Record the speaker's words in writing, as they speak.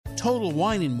Total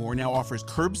Wine & More now offers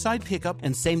curbside pickup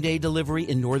and same-day delivery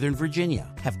in Northern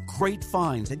Virginia. Have great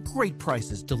finds at great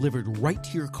prices delivered right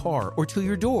to your car or to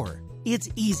your door. It's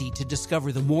easy to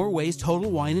discover the more ways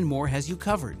Total Wine & More has you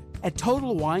covered at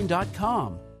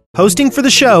TotalWine.com. Hosting for the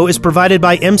show is provided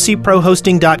by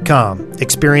MCProHosting.com.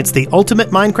 Experience the ultimate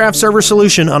Minecraft server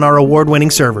solution on our award-winning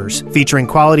servers. Featuring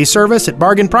quality service at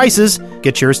bargain prices.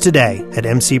 Get yours today at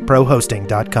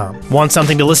MCProHosting.com. Want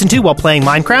something to listen to while playing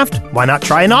Minecraft? Why not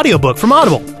try an audiobook from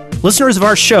Audible? Listeners of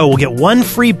our show will get one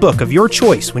free book of your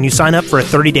choice when you sign up for a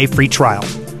 30-day free trial.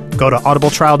 Go to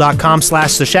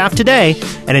audibletrial.com/theshaft today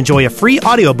and enjoy a free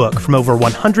audiobook from over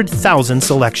 100,000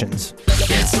 selections.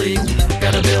 Can't sleep,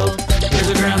 gotta build. There's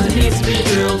a ground that needs to be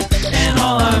drilled, and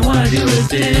all I want to do is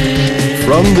dig.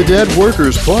 From the Dead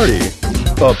Workers Party,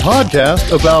 a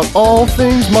podcast about all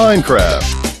things Minecraft.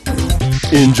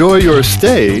 Enjoy your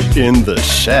stay in the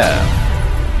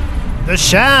Shaft. The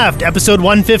Shaft, episode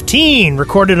 115,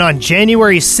 recorded on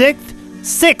January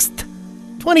 6th,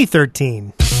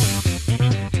 2013.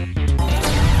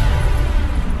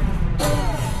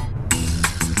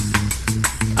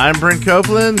 I'm Brent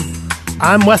Copeland.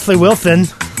 I'm Wesley Wilson.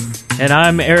 And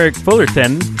I'm Eric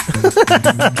Fullerton.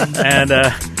 And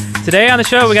today on the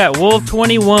show, we got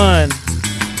Wolv21.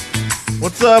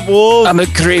 What's up, Wolf? I'm a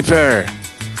creeper.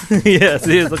 Yes,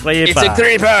 he is a creeper. It's a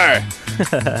creeper!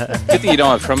 Good thing you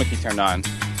don't have chroma key turned on.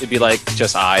 It'd be like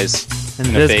just eyes.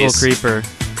 Invisible creeper.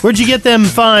 Where'd you get them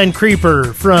fine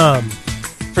creeper from?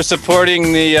 For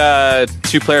supporting the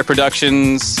 2-player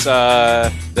productions,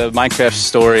 the Minecraft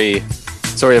story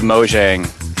of Mojang.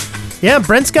 Yeah,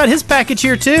 Brent's got his package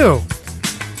here too.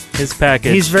 His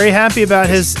package. He's very happy about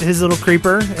his little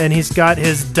creeper, and he's got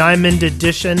his diamond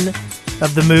edition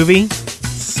of the movie.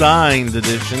 Signed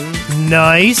edition.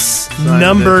 Nice. Signed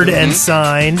numbered edition. and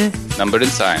signed. Numbered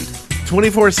and signed.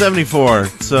 2474.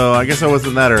 So I guess I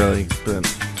wasn't that early, but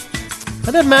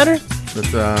That doesn't matter.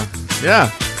 Yeah.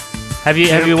 Have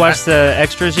you watched the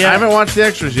extras yet? I haven't watched the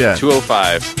extras yet.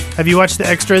 205. Have you watched the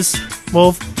extras,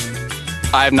 Wolf?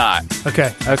 I have not.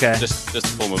 Okay. Just the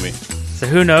full movie. So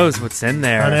who knows what's in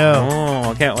there? I know.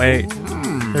 Oh, I can't wait.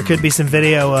 There could be some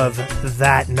video of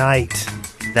that night.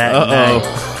 That night.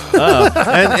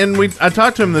 And I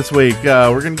talked to him this week.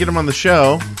 We're going to get him on the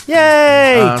show.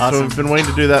 Yay! So we've been waiting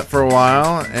to do that for a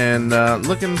while, and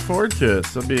looking forward to it.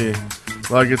 So it'll be a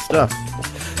lot of good stuff.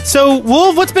 So,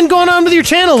 Wolf, what's been going on with your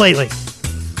channel lately?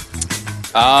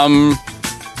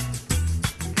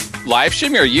 Live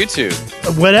streaming or YouTube?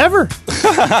 Whatever.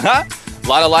 A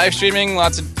lot of live streaming,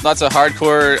 lots of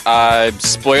hardcore.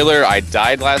 Spoiler: I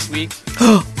died last week.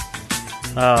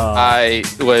 I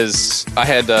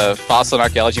had the fossil and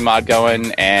archaeology mod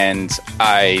going, and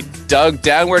I dug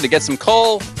downward to get some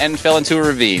coal and fell into a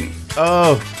ravine.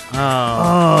 Oh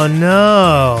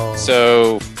no!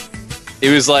 So it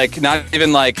was like not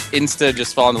even like insta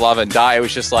just fall into lava and die. It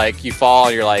was just like you fall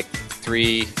and you're like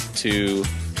 3, 2,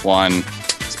 1,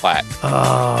 splat.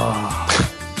 Oh.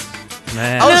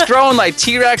 Man. I was growing like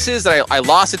T-Rexes. I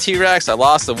lost a T-Rex. I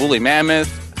lost a woolly mammoth.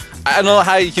 I don't know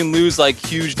how you can lose like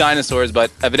huge dinosaurs,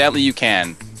 but evidently you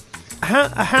can.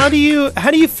 How do you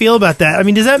feel about that? I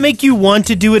mean, does that make you want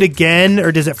to do it again,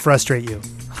 or does it frustrate you?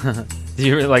 Do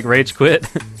you like rage quit?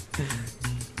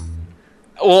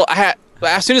 Well,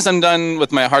 as soon as I'm done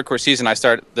with my hardcore season, I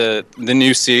start the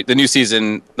new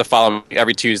season the following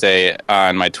every Tuesday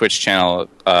on my Twitch channel,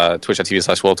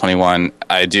 twitch.tv/Wolv21.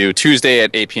 I do Tuesday at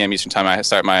 8 p.m. Eastern Time. I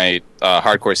start my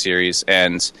hardcore series,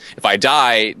 and if I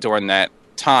die during that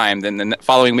time, then the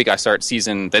following week I start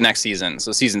the next season.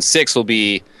 So season 6 will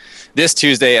be this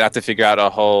Tuesday, and I have to figure out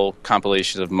a whole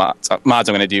compilation of mods I'm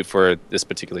going to do for this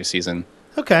particular season.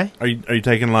 Okay. Are you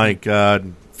taking like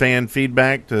fan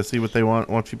feedback to see what they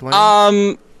want you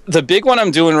playing? The big one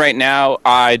I'm doing right now,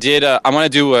 I want to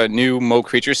do a new Mo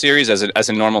Creature series as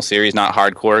a normal series, not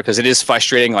hardcore, because it is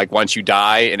frustrating. Like once you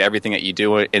die and everything that you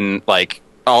do in like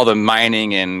all the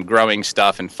mining and growing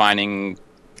stuff and finding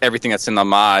everything that's in the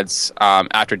mods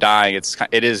after dying,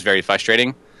 it is very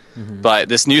frustrating. Mm-hmm. But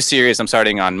this new series I'm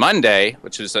starting on Monday,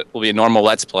 which will be a normal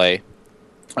Let's Play.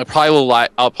 I'll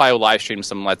probably live stream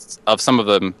some of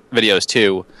the videos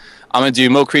too. I'm going to do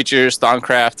Mo Creatures,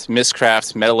 Thaumcraft,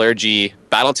 Mistcraft, Metallurgy,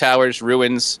 Battle Towers,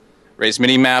 Ruins, Raise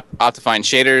Minimap, Optifine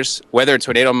Shaders, Weather and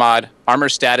Tornado Mod, Armor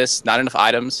Status, Not Enough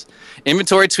Items,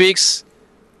 Inventory Tweaks,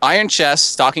 Iron Chests,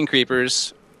 Stalking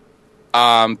Creepers,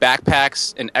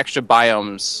 Backpacks, and Extra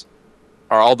Biomes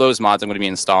are all those mods I'm going to be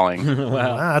installing.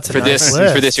 Wow, that's a for nice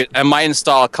list. For this year. I might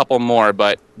install a couple more,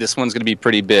 but this one's going to be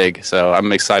pretty big, so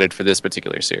I'm excited for this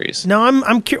particular series. Now,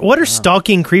 I'm curious. What are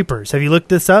stalking creepers? Have you looked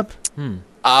this up?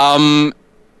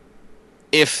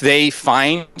 if they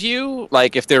find you,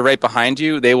 like if they're right behind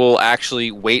you, they will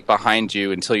actually wait behind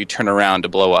you until you turn around to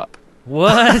blow up.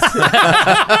 What?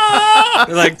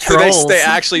 They're like So trolls. they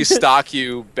actually stalk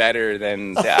you better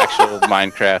than the actual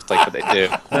Minecraft, like what they do.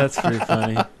 That's pretty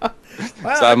funny.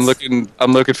 So I'm looking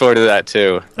forward to that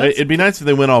too. It'd be nice if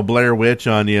they went all Blair Witch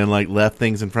on you and like left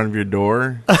things in front of your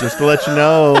door just to let you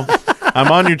know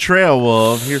I'm on your trail,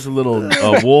 Wolf. Here's a little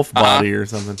wolf body or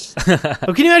something.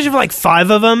 Oh, can you imagine if like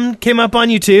 5 of them came up on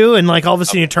you too, and like all of a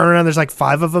sudden you turn around, there's like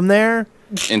 5 of them there?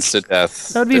 Instant death.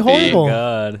 That would be horrible.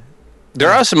 God. There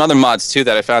are some other mods too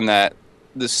that I found that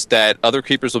other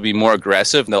creepers will be more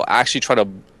aggressive and they'll actually try to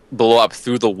blow up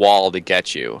through the wall to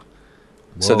get you.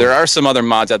 So there are some other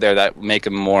mods out there that make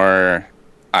them more,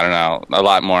 I don't know, a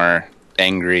lot more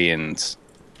angry, and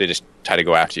they just try to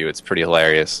go after you. It's pretty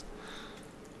hilarious.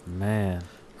 Man.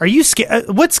 Are you scared?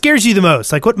 What scares you the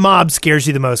most? Like, what mob scares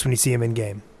you the most when you see him in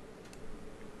game?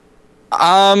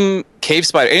 Cave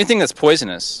spider, anything that's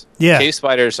poisonous. Yeah. Cave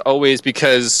spiders always,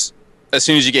 because as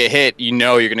soon as you get hit, you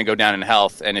know you're going to go down in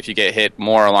health, and if you get hit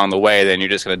more along the way, then you're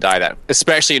just going to die. That,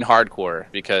 especially in hardcore,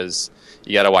 because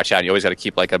you got to watch out. You always got to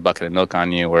keep like a bucket of milk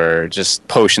on you, or just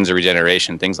potions of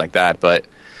regeneration, things like that. But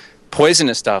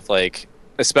poisonous stuff, like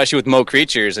especially with Mo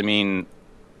creatures, I mean,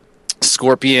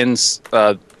 scorpions.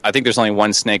 I think there's only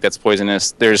one snake that's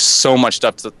poisonous. There's so much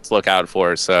stuff to look out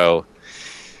for. So,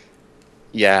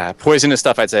 yeah, poisonous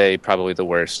stuff, I'd say probably the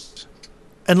worst.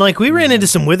 And like we ran into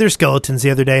some wither skeletons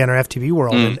the other day in our FTV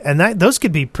world, and that those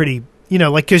could be pretty,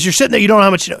 like because you're sitting there, you don't know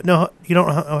how much you don't know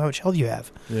how much health you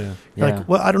have. Yeah. Like,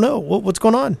 well, I don't know what's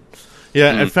going on.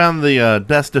 Yeah, I found the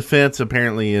best defense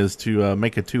apparently is to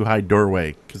make a too high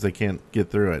doorway because they can't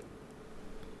get through it.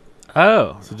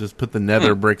 Oh. So just put the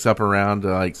nether bricks up around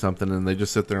like something, and they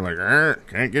just sit there like,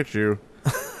 can't get you.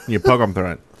 And you poke them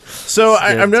through it. So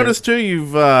I've noticed too, you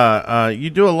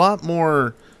do a lot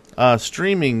more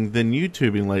streaming than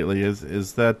YouTubing lately.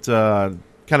 Is that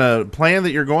kind of plan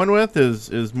that you're going with?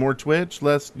 Is more Twitch,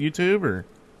 less YouTube, or?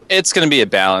 It's going to be a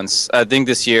balance. I think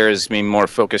this year is being more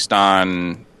focused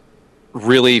on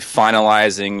really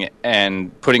finalizing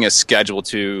and putting a schedule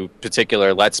to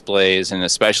particular Let's Plays, and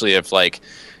especially if like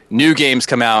new games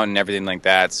come out and everything like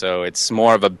that. So it's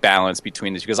more of a balance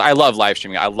between this, because I love live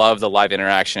streaming. I love the live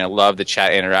interaction. I love the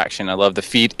chat interaction. I love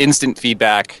the instant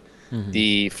feedback.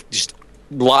 Just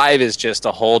live is just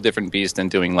a whole different beast than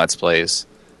doing Let's Plays.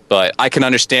 But I can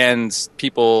understand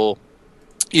people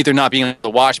either not being able to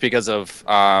watch because of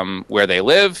where they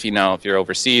live. If you're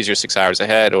overseas, you're 6 hours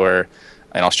ahead, or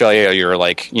in Australia, you're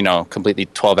like, completely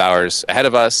 12 hours ahead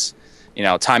of us.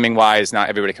 Timing wise, not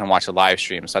everybody can watch a live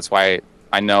stream. So that's why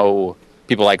I know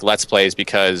people like Let's Plays,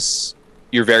 because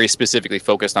you're very specifically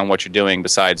focused on what you're doing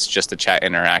besides just the chat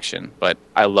interaction. But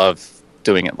I love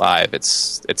doing it live.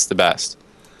 It's the best.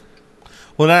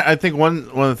 Well, I think one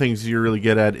of the things you're really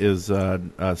good at is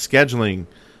scheduling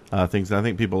things. And I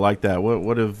think people like that.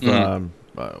 What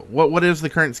is the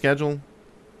current schedule?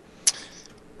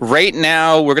 Right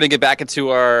now, we're going to get back into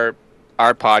our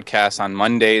podcast on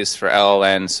Mondays for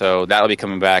LLN, so that'll be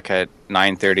coming back at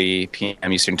 9:30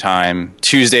 p.m. Eastern Time.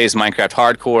 Tuesdays, Minecraft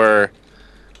Hardcore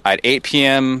at 8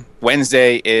 p.m.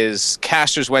 Wednesday is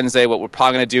Casters Wednesday, what we're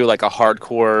probably going to do like a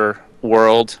hardcore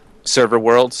server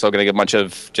world. So going to get a bunch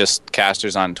of just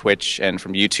casters on Twitch and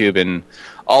from YouTube and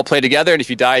all play together. And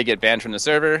if you die, you get banned from the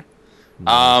server.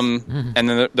 Nice. And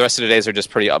then the rest of the days are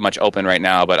just pretty much open right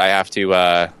now, but I have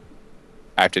to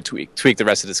tweak the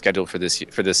rest of the schedule for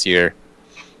this year.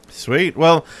 Sweet.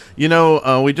 Well,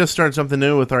 we just started something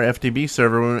new with our FTB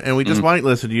server, and we just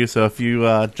whitelisted you. So if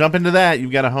you jump into that,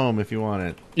 you've got a home if you want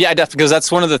it. Yeah, definitely. Because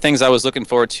that's one of the things I was looking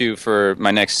forward to for my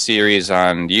next series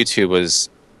on YouTube, was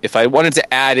if I wanted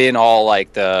to add in all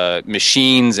like the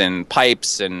machines and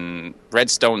pipes and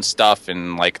redstone stuff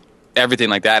and like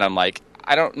everything like that. I'm like,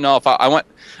 I don't know if I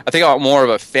think I want more of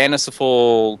a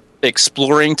fanciful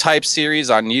exploring type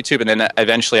series on YouTube, and then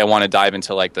eventually I want to dive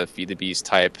into like the Feed the Beast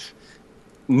type,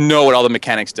 know what all the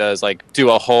mechanics does, like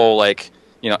do a whole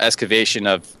excavation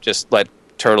of just let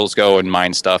turtles go and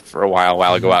mine stuff for a while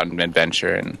I go out and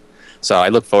adventure. And so I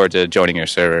look forward to joining your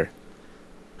server.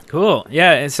 Cool.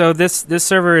 Yeah, and so this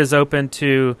server is open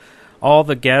to all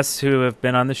the guests who have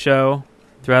been on the show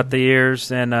throughout the years,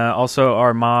 and also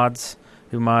our mods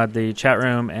who mod the chat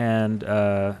room and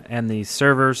the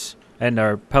servers and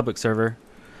our public server.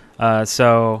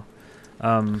 Actually,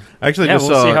 yeah, just we'll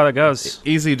saw see how that goes.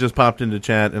 Easy just popped into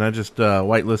chat, and I just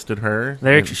whitelisted her.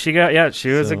 There she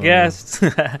was a guest.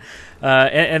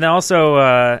 and also,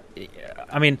 I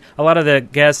mean, a lot of the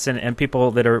guests and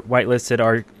people that are whitelisted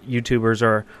are YouTubers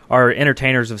or are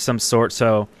entertainers of some sort.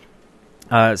 So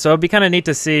So it'd be kind of neat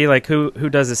to see like who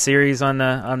does a series on the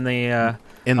In on the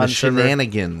server.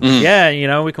 shenanigans.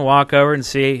 Yeah, we can walk over and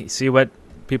see what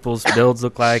people's builds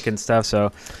look like and stuff.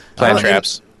 So Plant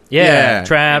traps. Yeah.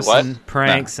 traps What? and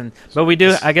pranks but we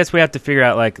do. I guess we have to figure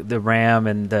out like the RAM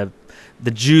and the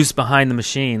juice behind the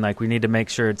machine. Like we need to make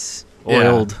sure it's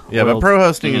oiled. Yeah, but oiled. Pro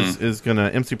Hosting is going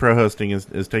to, MC Pro Hosting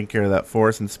is taking care of that for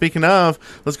us. And speaking of,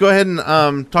 let's go ahead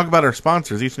and talk about our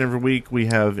sponsors. Each and every week we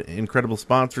have incredible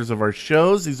sponsors of our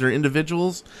shows. These are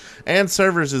individuals and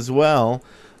servers as well.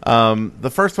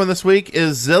 The first one this week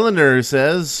is Zylinder, who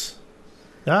says...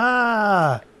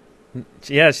 Yeah,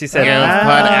 she said. You've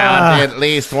put out at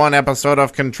least one episode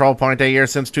of Control Point a year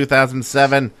since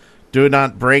 2007. Do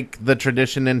not break the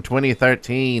tradition in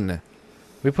 2013.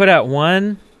 We put out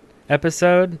one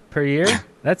episode per year.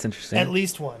 That's interesting. At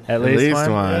least one. At least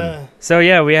one. Yeah. So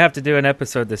yeah, we have to do an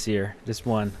episode this year. Just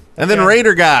one. And then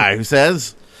Raider Guy, who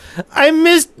says... I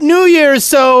missed New Year's,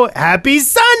 so happy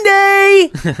Sunday!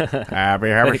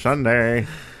 Happy Sunday.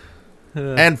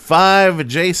 And 5,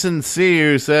 Jason C.,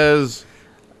 who says...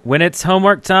 When it's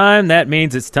homework time, that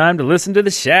means it's time to listen to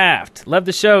The Shaft. Love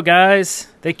the show, guys.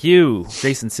 Thank you,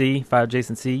 Jason C. 5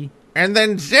 Jason C. And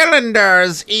then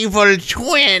Zylinder's evil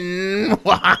twin.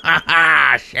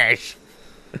 Shush.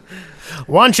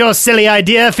 Want your silly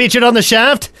idea featured on The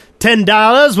Shaft?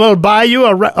 $10 will buy you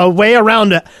a way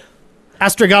around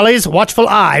Astrogali's watchful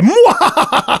eye.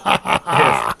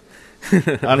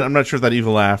 I'm not sure if that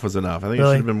evil laugh was enough. I think it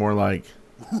Really? should have been more like...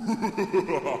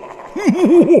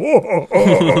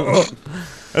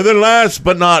 And then last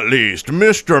but not least,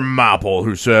 Mr. Mapple,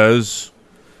 who says...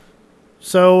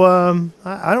 So,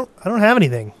 I don't have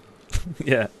anything.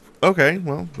 Yeah. Okay,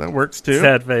 well, that works too.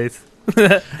 Sad face.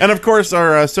 And of course,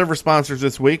 our server sponsors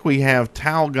this week, we have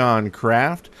Talgon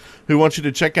Craft, who wants you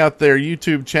to check out their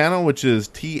YouTube channel, which is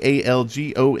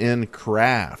Talgon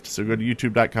Craft. So go to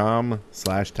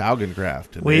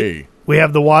youtube.com/TalgonCraft today. We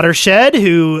have The Watershed,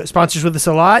 who sponsors with us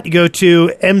a lot. You go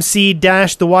to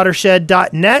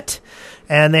mc-thewatershed.net,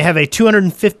 and they have a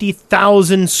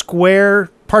 250,000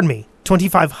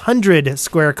 2,500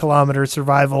 square kilometer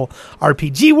survival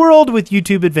RPG world with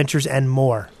YouTube adventures and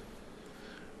more.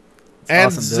 And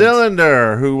awesome builds.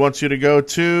 Zylinder, who wants you to go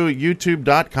to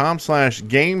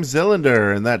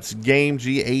youtube.com/GameZylinder, and that's Game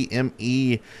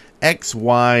GameXYLINDER,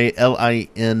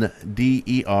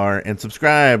 and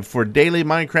subscribe for daily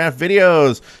Minecraft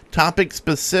videos,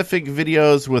 topic-specific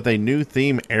videos with a new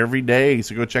theme every day.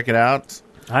 So go check it out.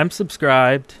 I'm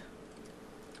subscribed.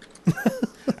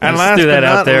 And Let's last do but that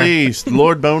out not there. least,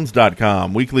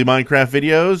 LordBones.com, weekly Minecraft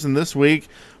videos, and this week,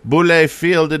 Boule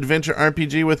Field Adventure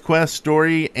RPG with quest,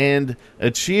 story, and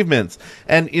achievements.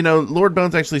 And, you know, Lord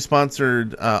Bones actually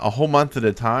sponsored a whole month at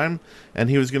a time, and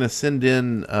he was going to send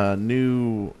in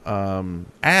new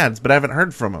ads, but I haven't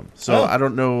heard from him. So I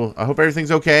don't know. I hope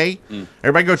everything's okay.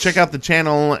 Everybody go check out the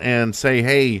channel and say,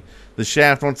 hey, the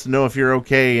Shaft wants to know if you're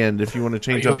okay and if you want to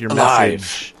change up your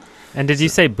message. And did you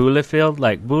say Boulefeld?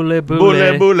 Like Boule? Boule.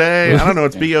 I don't know.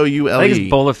 It's B-O-U-L-E. I think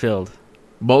it's Boulefeld.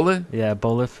 Boule? Yeah,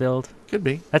 Boulefeld. Could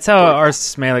be. That's how our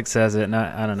Smalik says it, and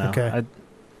I don't know. Okay.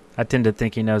 I tend to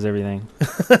think he knows everything.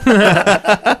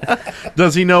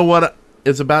 Does he know what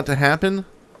is about to happen?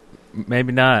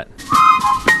 Maybe not.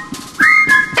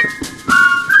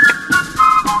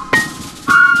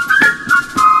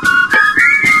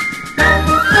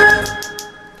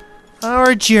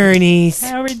 Our journeys.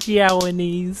 Our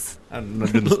Japanese. I'm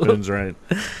not doing the spoons right.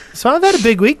 So I've had a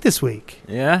big week this week.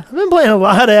 Yeah. I've been playing a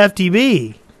lot of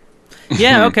FTB.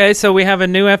 Yeah. Okay. So we have a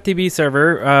new FTB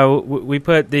server. We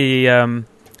put the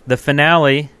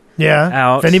finale. Yeah.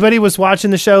 Out. If anybody was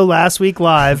watching the show last week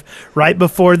live, right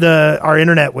before our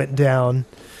internet went down,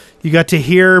 you got to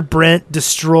hear Brent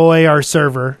destroy our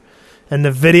server, and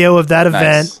the video of that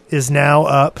event is now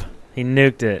up. He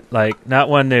nuked it. Like, not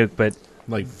one nuke, but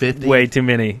like 50. Way too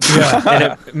many. Yeah. And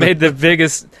it made the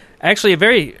biggest, actually a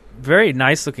very, very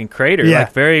nice looking crater. Yeah.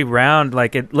 Like very round.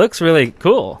 Like it looks really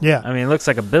cool. Yeah. I mean, it looks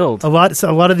like a build. A lot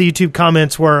of the YouTube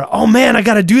comments were, "Oh man, I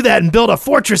got to do that and build a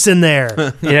fortress in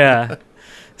there." Yeah.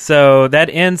 So that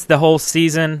ends the whole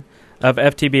season of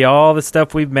FTB. All the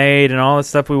stuff we've made and all the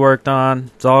stuff we worked on,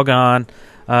 it's all gone.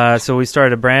 So we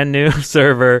started a brand new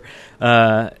server.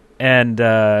 And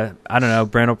I don't know,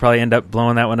 Brent will probably end up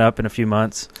blowing that one up in a few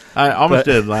months. I almost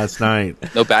did last night.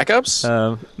 No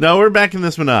backups? No, we're backing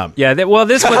this one up. Yeah, this one,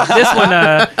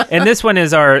 and this one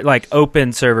is our like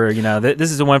open server. You know, this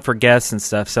is the one for guests and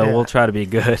stuff. So we'll try to be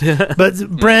good. But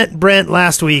Brent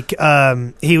last week,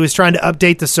 he was trying to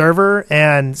update the server,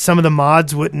 and some of the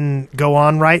mods wouldn't go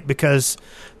on right because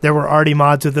there were already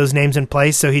mods with those names in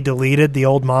place, so he deleted the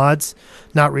old mods,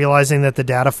 not realizing that the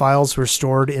data files were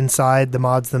stored inside the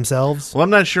mods themselves. Well, I'm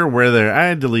not sure where they're...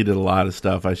 I deleted a lot of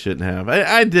stuff I shouldn't have.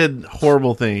 I did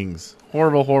horrible things.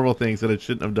 Horrible things that I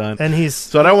shouldn't have done. And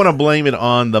so I don't want to blame it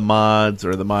on the mods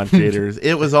or the mod creators.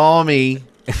 It was all me.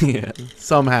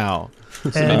 Somehow.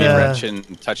 So maybe Brett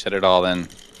shouldn't touch it at all then.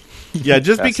 Yeah,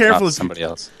 just be careful if somebody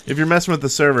else. If you're messing with the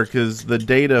server, because the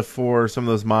data for some of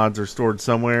those mods are stored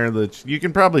somewhere that you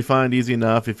can probably find easy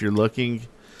enough if you're looking.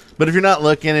 But if you're not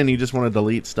looking and you just want to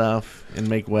delete stuff and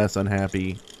make Wes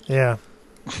unhappy, yeah,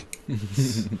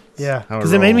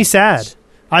 because it made me sad.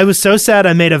 I was so sad.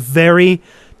 I made a very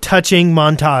touching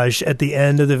montage at the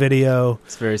end of the video.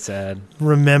 It's very sad.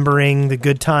 Remembering the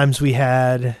good times we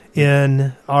had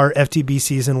in our FTB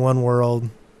Season 1 world.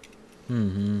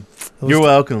 Mm-hmm. You're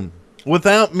welcome.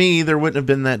 Without me, there wouldn't have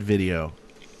been that video.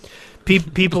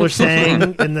 People are saying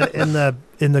in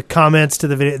the comments to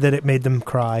the video that it made them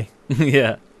cry.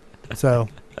 Yeah. So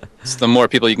the more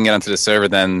people you can get onto the server,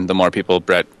 then the more people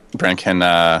Brent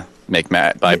can make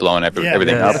mad by blowing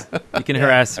everything up. You can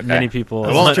harass many people.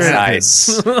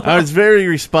 Nice. I was very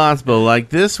responsible. Like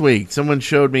this week, someone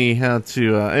showed me how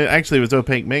to. Actually, it was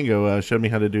Opaque Mango showed me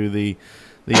how to do the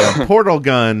portal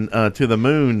gun to the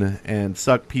moon and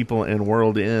suck people and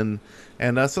world in,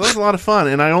 and so that was a lot of fun.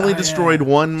 And I only destroyed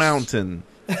one mountain.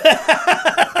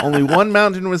 Only one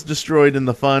mountain was destroyed in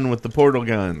the fun with the portal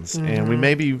guns, and we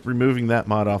may be removing that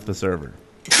mod off the server.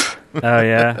 Oh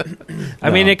yeah, I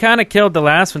mean it kind of killed the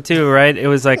last one too, right? It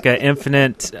was like an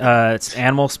infinite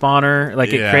animal spawner.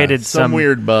 Like it created some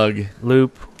weird bug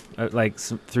loop,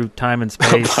 through time and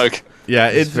space. Bug. Yeah,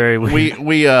 it's very weird.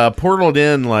 We portaled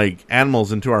in like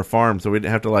animals into our farm, so we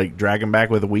didn't have to like drag them back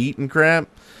with wheat and crap.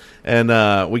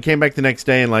 And we came back the next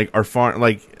day, and like our farm,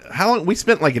 like how long we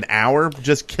spent like an hour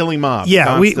just killing mobs. Yeah,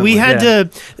 constantly. we had to.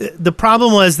 The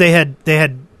problem was they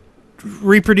had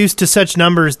reproduced to such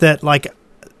numbers that like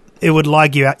it would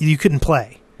log you out. You couldn't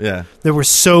play. Yeah, there were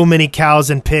so many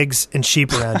cows and pigs and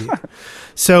sheep around you.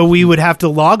 So we would have to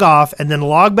log off and then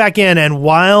log back in, and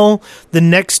while the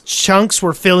next chunks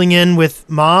were filling in with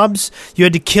mobs, you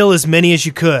had to kill as many as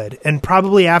you could. And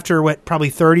probably after,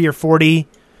 probably 30 or 40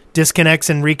 disconnects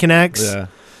and reconnects,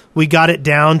 we got it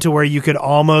down to where you could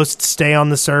almost stay on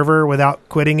the server without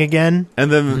quitting again.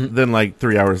 And then like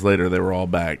 3 hours later, they were all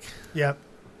back. Yep.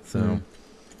 So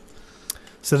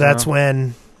that's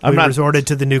when we resorted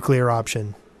to the nuclear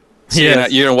option. So you're going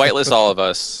to whitelist all of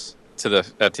us to the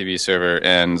FTV server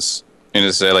and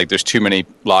just say like there's too many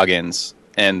logins,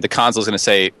 and the console's going to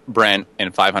say Brent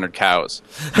and 500 cows.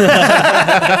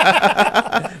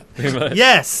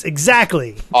 Yes,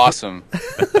 exactly. Awesome.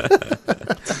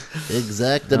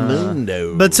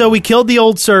 Exactamundo. But so we killed the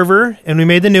old server and we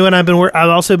made the new one. I've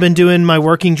also been doing my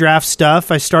working draft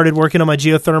stuff. I started working on my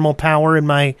geothermal power in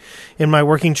my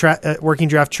working draft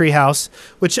treehouse,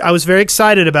 which I was very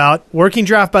excited about. Working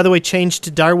draft, by the way, changed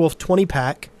to Direwolf 20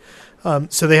 pack.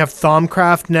 So they have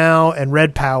Thaumcraft now and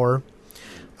Red Power,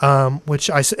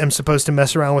 which I am supposed to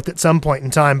mess around with at some point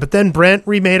in time. But then Brent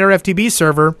remade our FTB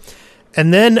server,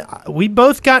 and then we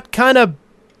both got kind of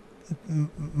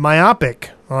myopic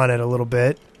on it a little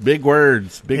bit. Big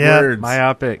words.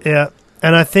 Myopic. Yeah,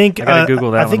 and I think I gotta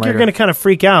Google that. I think you're going to kind of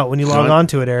freak out when you log on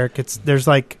to it, Eric. There's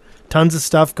like tons of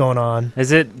stuff going on.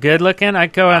 Is it good looking?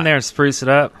 I'd go in there and spruce it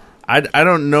up. I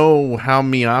don't know how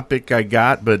myopic I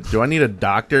got, but do I need a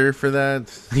doctor for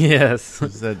that? Yes.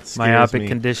 That myopic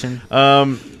condition.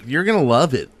 You're going to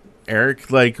love it, Eric.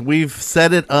 Like, we've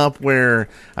set it up where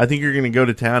I think you're going to go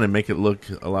to town and make it look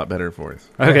a lot better for us.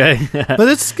 Okay. But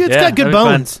it's got good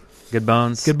bones. Fun. Good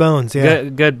bones. Good bones, yeah.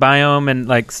 Good biome and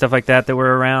like stuff like that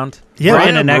were around. Yeah. We're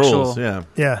in an rules, actual...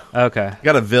 Yeah. Okay.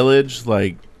 Got a village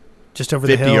like just over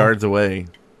 50 the hill. yards away.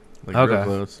 Like real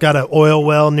close. Got an oil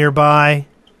well nearby.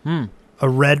 A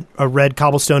red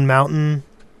cobblestone mountain.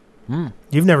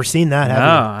 You've never seen that, have you?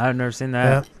 No, I've never seen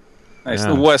that. Yeah. Nice.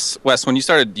 Yeah. Wes, when you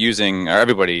started using, or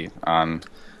everybody on,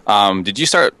 did you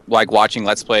start like watching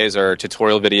Let's Plays or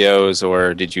tutorial videos,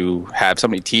 or did you have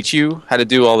somebody teach you how to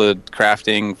do all the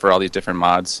crafting for all these different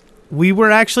mods? We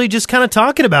were actually just kind of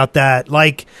talking about that.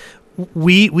 Like,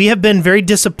 we have been very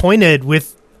disappointed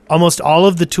with almost all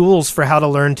of the tools for how to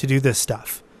learn to do this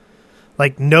stuff.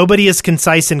 Like, nobody is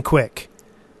concise and quick.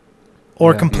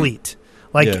 Or complete.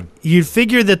 Like, you'd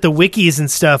figure that the wikis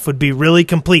and stuff would be really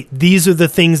complete. These are the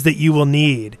things that you will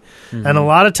need. And a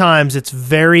lot of times it's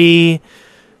very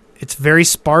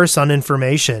sparse on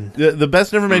information. The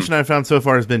best information I've found so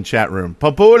far has been chat room.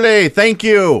 Papule, thank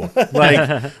you.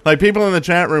 Like people in the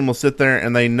chat room will sit there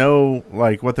and they know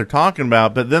like what they're talking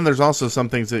about, but then there's also some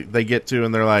things that they get to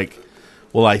and they're like,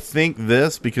 well, I think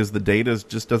this because the data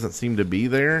just doesn't seem to be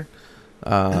there.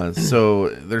 So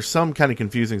there's some kind of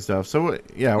confusing stuff. So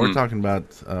yeah, we're talking about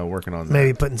working on that.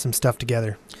 Maybe putting some stuff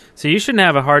together. So you shouldn't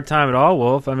have a hard time at all,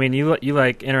 Wolf. I mean, you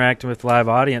like interacting with live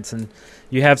audience, and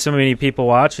you have so many people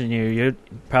watching you. You'd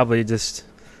probably just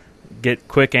get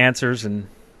quick answers and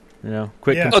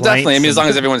quick complaints. Oh, definitely. I mean, as long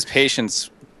as everyone's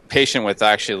patient with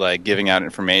actually like giving out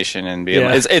information and being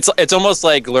it's almost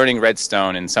like learning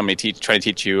Redstone and somebody trying to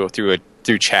teach you through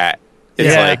chat.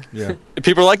 It's like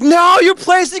people are like, no, you're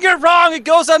placing it wrong. It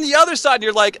goes on the other side. And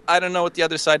you're like, I don't know what the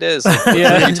other side is. Like, what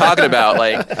are you talking about?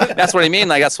 Like, that's what I mean.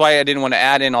 Like, that's why I didn't want to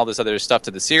add in all this other stuff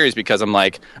to the series, because I'm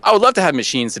like, I would love to have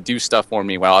machines to do stuff for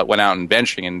me while I went out and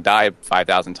benching and died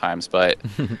 5,000 times. But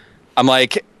I'm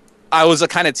like, I was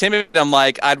kind of timid. I'm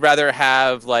like, I'd rather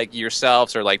have like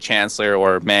yourselves or like Chancellor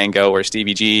or Mango or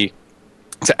Stevie G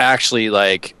to actually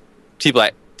like people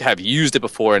that have used it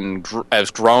before and has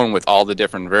grown with all the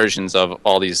different versions of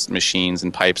all these machines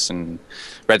and pipes and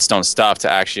Redstone stuff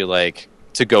to actually like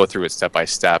to go through it step by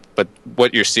step. But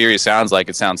what your series sounds like,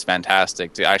 it sounds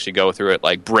fantastic to actually go through it,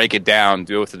 like break it down,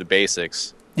 go through the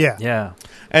basics. Yeah.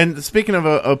 And speaking of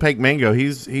Opaque Mango,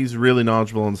 he's really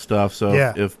knowledgeable and stuff. So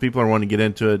if people are wanting to get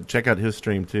into it, check out his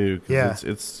stream too. Cause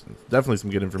it's definitely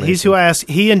some good information. He's who I ask.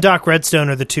 He and Doc Redstone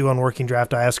are the two on Working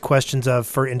Draft I ask questions of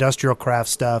for industrial craft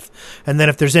stuff. And then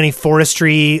if there's any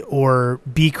forestry or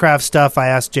bee craft stuff, I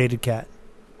ask Jaded Cat.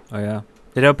 Oh yeah.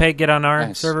 Did Opaque get on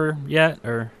our server yet?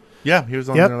 Or yeah, he was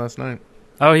on there last night.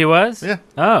 Oh, he was? Yeah.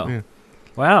 Oh. Yeah.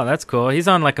 Wow, that's cool. He's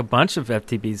on like a bunch of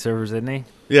FTB servers, isn't he?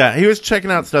 Yeah, he was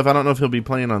checking out stuff. I don't know if he'll be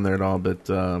playing on there at all, but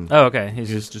okay.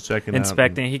 He's just checking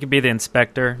inspecting. He could be the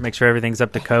inspector, make sure everything's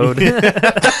up to code.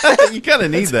 You kind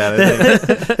of need that, I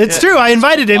think. It's true. I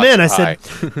invited him in.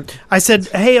 I said,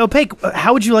 hey, Opaque,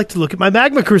 how would you like to look at my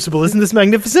magma crucible? Isn't this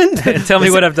magnificent? Tell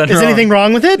me what I've done wrong. Is anything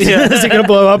wrong with it? Yeah. Is it going to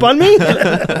blow up on me?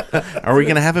 Are we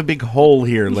going to have a big hole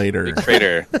here later? Big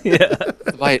crater.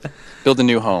 Build a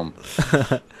new home.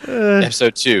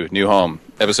 Episode 2, new home.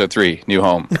 Episode 3, new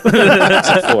home.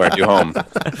 Episode 4, new home.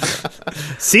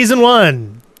 Season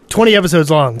 1, 20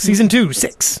 episodes long. Season 2,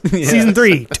 6. Season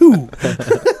 3, 2.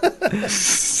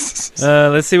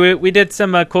 Let's see. We did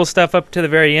some cool stuff up to the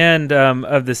very end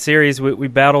of the series. We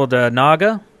battled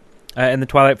Naga in the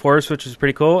Twilight Forest, which was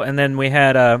pretty cool. And then we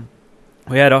had a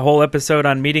whole episode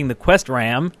on meeting the Quest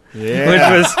Ram, which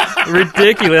was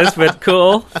ridiculous but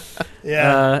cool.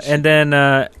 Yeah.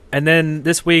 And then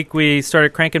this week we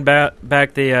started cranking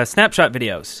back the snapshot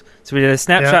videos. So we did a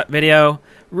snapshot video,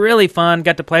 really fun.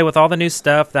 Got to play with all the new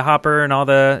stuff, the hopper and all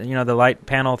the the light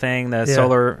panel thing, the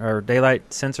solar or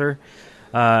daylight sensor.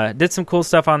 Did some cool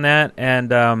stuff on that, and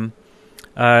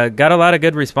got a lot of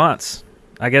good response.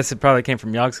 I guess it probably came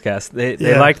from Yogscast.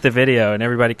 They liked the video, and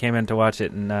everybody came in to watch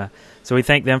it, and so we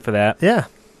thank them for that. Yeah.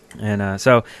 And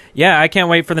I can't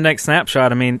wait for the next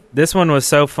snapshot. I mean, this one was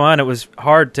so fun. It was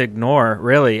hard to ignore,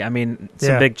 really. I mean,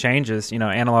 some big changes.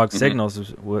 Analog signals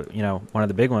was one of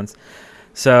the big ones.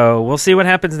 So we'll see what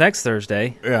happens next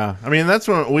Thursday. Yeah. I mean, that's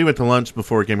when we went to lunch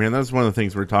before we came here, and that's one of the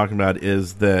things we're talking about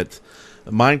is that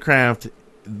Minecraft,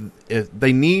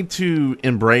 they need to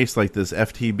embrace like this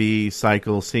FTB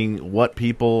cycle, seeing what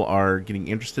people are getting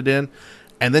interested in,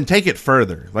 and then take it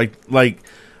further. Like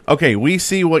okay, we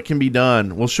see what can be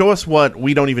done. Well, show us what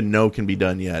we don't even know can be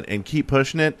done yet, and keep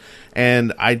pushing it.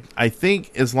 And I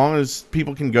think as long as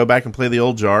people can go back and play the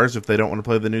old jars, if they don't want to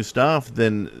play the new stuff,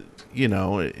 then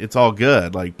it's all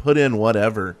good. Like put in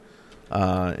whatever,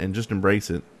 and just embrace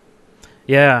it.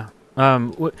 Yeah.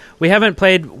 We haven't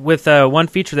played with one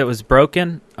feature that was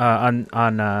broken on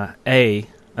A.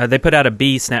 They put out a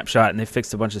B snapshot and they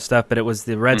fixed a bunch of stuff, but it was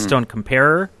the Redstone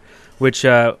comparer, which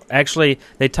actually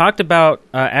they talked about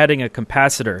adding a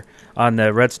capacitor on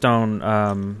the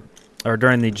Redstone or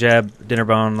during the Jeb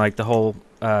Dinnerbone, like the whole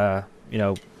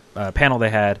panel they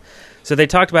had. So they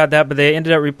talked about that, but they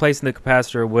ended up replacing the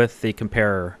capacitor with the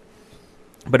comparer.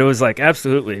 But it was like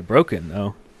absolutely broken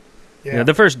though. Yeah.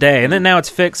 The first day, and then now it's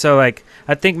fixed. So like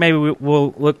I think maybe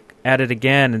we'll look at it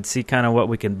again and see kind of what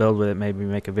we can build with it. Maybe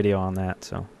make a video on that.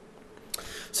 So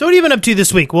what have you been up to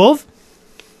this week, Wolf?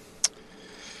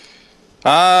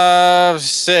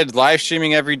 Said live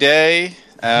streaming every day.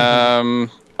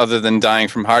 Other than dying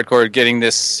from hardcore, getting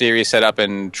this series set up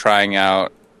and trying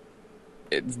out.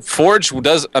 Forge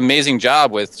does amazing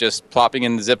job with just plopping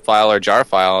in the zip file or jar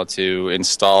file to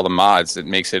install the mods. It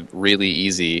makes it really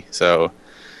easy. So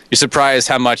you're surprised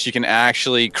how much you can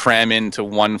actually cram into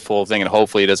one full thing, and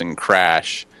hopefully it doesn't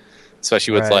crash.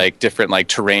 Especially with like different like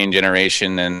terrain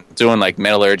generation and doing like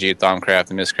metallurgy, Thaumcraft,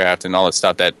 and Mistcraft, and all that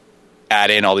stuff that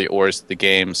add in all the ores to the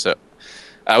game. So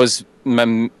I was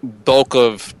my bulk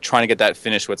of trying to get that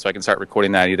finished with, so I can start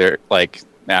recording that either like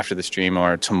after the stream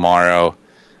or tomorrow.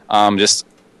 Just,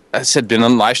 as I said, been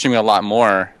on live streaming a lot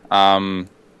more.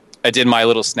 I did my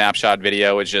little snapshot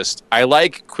video, which just, I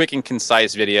like quick and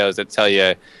concise videos that tell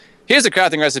you, here's the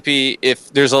crafting recipe.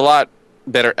 If there's a lot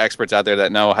better experts out there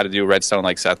that know how to do redstone,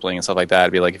 like Seth Bling and stuff like that,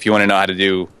 it'd be like, if you want to know how to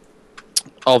do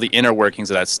all the inner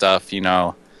workings of that stuff, you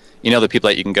know the people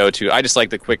that you can go to. I just like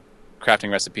the quick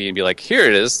crafting recipe and be like, here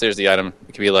it is, there's the item.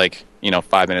 It could be like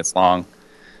 5 minutes long,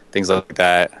 things like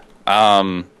that.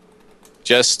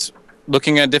 Just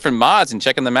looking at different mods and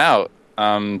checking them out.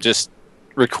 Just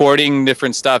recording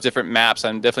different stuff, different maps.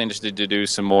 I'm definitely interested to do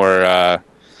some more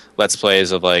let's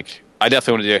plays of like, I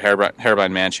definitely want to do a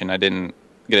Hairbind Mansion. I didn't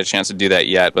get a chance to do that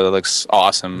yet, but it looks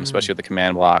awesome, especially with the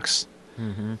command blocks.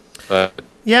 But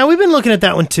yeah, we've been looking at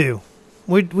that one too.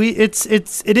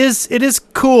 It is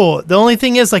cool. The only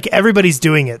thing is, like, everybody's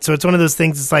doing it, so it's one of those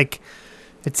things. It's like,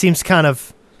 it seems kind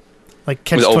of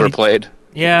like it was overplayed.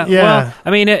 Yeah. Well, I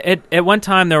mean, at one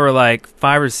time there were like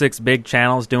 5 or 6 big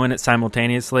channels doing it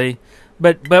simultaneously,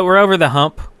 but we're over the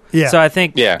hump. Yeah. So I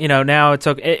think now it's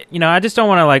okay. I just don't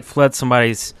want to like flood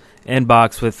somebody's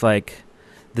inbox with like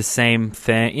the same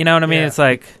thing. You know what I mean? Yeah. It's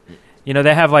like,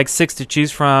 they have like 6 to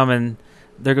choose from, and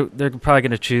they're probably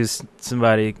going to choose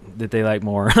somebody that they like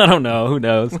more. I don't know. Who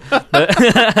knows? But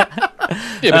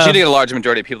you need a large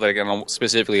majority of people that are going to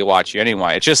specifically watch you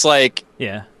anyway. It's just like,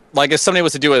 like if somebody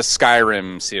was to do a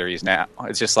Skyrim series now,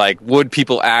 it's just like, would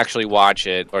people actually watch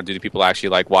it, or do people actually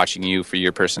like watching you for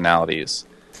your personalities?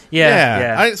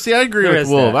 Yeah. I agree with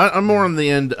Wolv. I'm more on the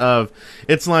end of,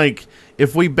 it's like,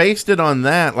 if we based it on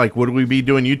that, like, would we be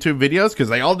doing YouTube videos? Because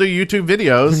they all do YouTube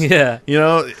videos. Yeah.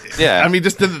 I mean,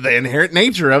 just the inherent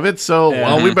nature of it. So,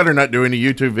 well, we better not do any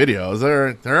YouTube videos.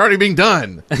 They're already being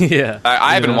done. Yeah.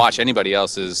 I haven't watched anybody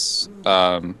else's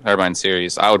Hairbind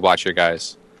series. I would watch your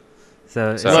guys.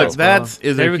 So look, that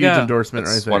is a huge endorsement.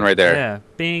 That's right there. one right there. Yeah.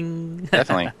 Bing.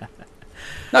 Definitely.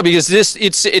 No, because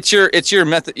it's your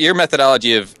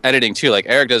methodology of editing too. Like,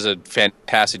 Eric does a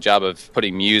fantastic job of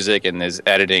putting music, and his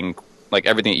editing, like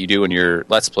everything that you do in your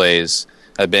Let's Plays,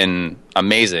 have been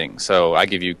amazing. So I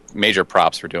give you major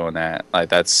props for doing that. Like,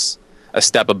 that's a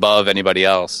step above anybody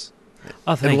else.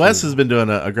 Oh, and Wes has been doing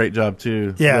a great job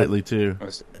too lately too.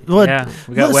 Well,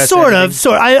 we got Wes sort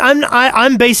editing. of.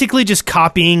 I'm basically just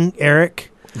copying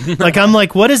Eric. Like, I'm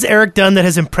like, what has Eric done that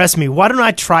has impressed me? Why don't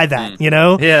I try that?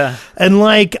 Yeah. And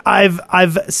like,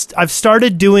 I've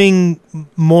started doing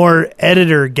more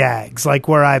editor gags, like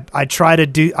where I try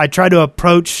to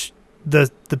approach the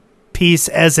piece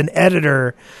as an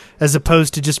editor, as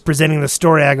opposed to just presenting the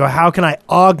story. I go, how can I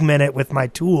augment it with my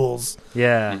tools?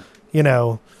 Yeah.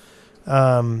 So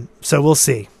we'll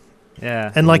see.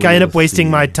 Yeah. And like, I end up wasting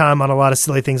my time on a lot of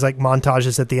silly things like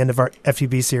montages at the end of our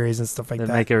FUB series and stuff like that.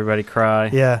 Make everybody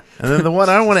cry. Yeah. And then the one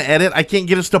I want to edit, I can't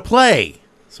get us to play.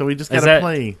 So we just got to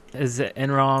play. Is it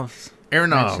Aronov's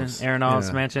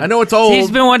Mansion? I know it's old.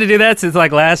 He's been wanting to do that since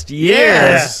like last year.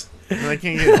 Yes. And I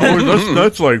can't get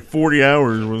that's like 40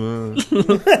 hours. Just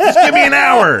give me an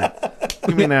hour.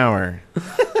 Give me an hour.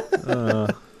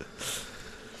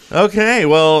 Okay,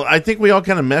 well, I think we all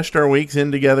kind of meshed our weeks in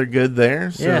together good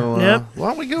there. So why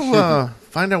don't we go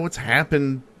find out what's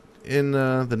happened in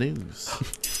the news.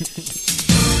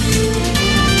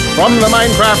 From the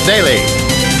Minecraft Daily,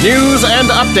 news and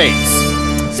updates.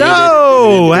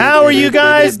 So, how are you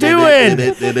guys doing?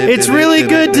 It's really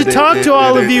good to talk to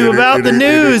all of you about the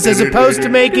news as opposed to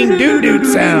making doo-doo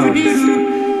sounds.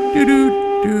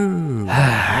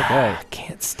 Okay.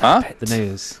 Can't stop it. The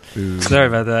news. Sorry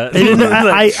about that.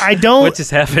 I don't. What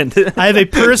just happened? I have a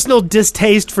personal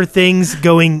distaste for things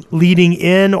leading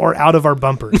in or out of our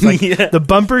bumpers. Like, the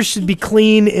bumpers should be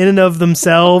clean in and of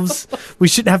themselves. We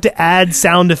shouldn't have to add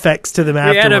sound effects to them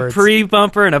afterwards. We had a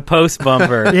pre-bumper and a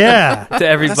post-bumper. Yeah. To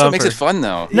every That's bumper. what makes it fun,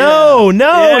 though. No, it's You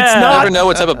not. never know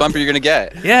what type of bumper you're going to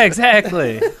get. Yeah,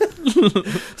 exactly.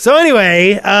 So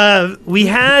anyway, we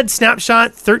had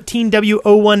Snapshot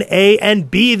 13W01A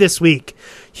and B this week.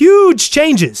 Huge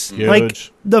changes. Huge. Like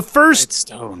the first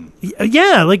Stone.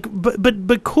 Yeah, like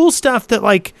but cool stuff that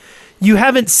like you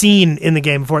haven't seen in the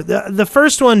game before. The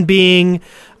first one being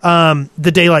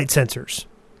the daylight sensors.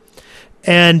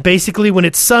 And basically when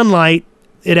it's sunlight,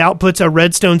 it outputs a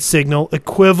redstone signal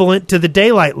equivalent to the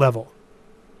daylight level.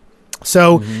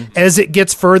 So as it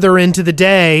gets further into the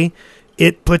day,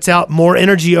 it puts out more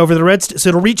energy over the redstone, so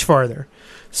it'll reach farther.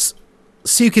 So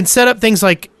you can set up things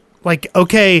like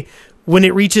okay, when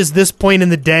it reaches this point in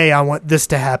the day, I want this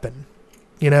to happen.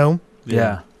 Yeah.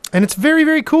 And it's very,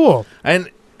 very cool.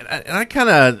 And I kind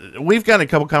of, we've got a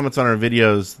couple comments on our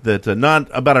videos that, not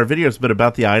about our videos, but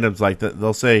about the items like that.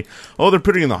 They'll say, oh, they're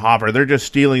putting in the hopper. They're just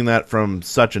stealing that from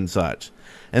such and such.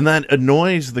 And that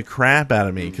annoys the crap out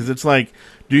of me because it's like,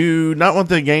 do you not want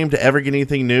the game to ever get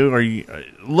anything new? Or you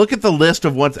look at the list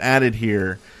of what's added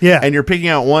here, and you're picking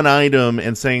out one item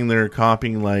and saying they're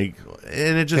copying, like,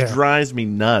 and it just drives me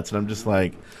nuts. And I'm just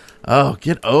like, oh,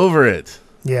 get over it.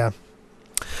 Yeah.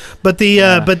 But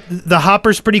the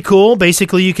hopper's pretty cool.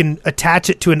 Basically, you can attach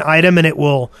it to an item and it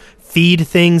will feed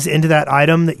things into that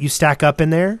item that you stack up in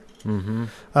there.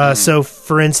 Mm-hmm. So,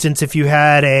 for instance, if you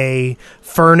had a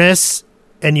furnace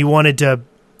and you wanted to,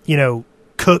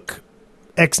 cook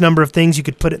X number of things, you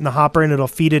could put it in the hopper and it'll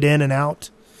feed it in and out.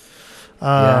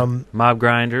 Mob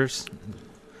grinders.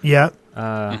 Yeah.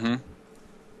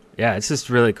 Yeah, it's just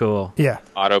really cool. Yeah.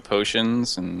 Auto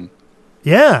potions and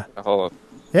yeah.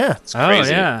 It's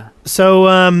crazy. Oh, yeah.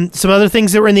 So some other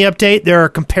things that were in the update, there are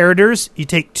comparators. You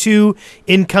take 2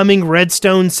 incoming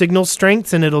redstone signal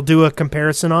strengths, and it'll do a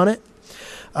comparison on it.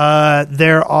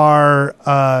 There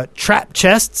are trap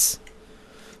chests.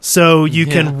 So you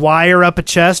can wire up a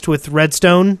chest with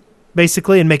redstone,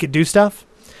 basically, and make it do stuff.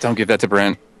 Don't give that to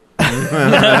Brent.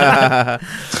 I've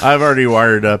already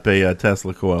wired up a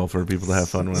Tesla coil for people to have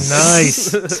fun with.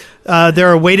 Nice. There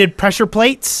are weighted pressure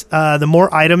plates. The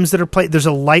more items that are placed, there's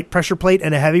a light pressure plate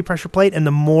and a heavy pressure plate, and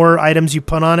the more items you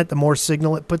put on it, the more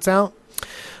signal it puts out.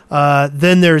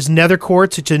 Then there's nether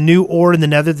quartz. It's a new ore in the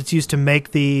nether that's used to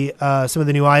make the some of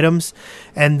the new items.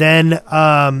 And then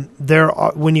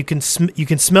when you can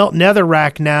smelt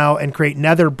netherrack now and create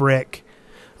nether brick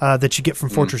that you get from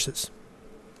fortresses.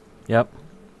 Yep.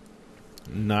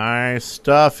 Nice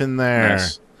stuff in there.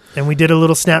 Nice. And we did a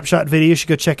little snapshot video. You should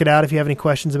go check it out if you have any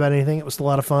questions about anything. It was a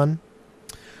lot of fun.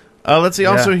 Let's see.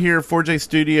 Also here, 4J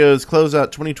Studios close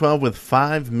out 2012 with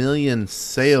 5 million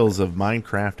sales of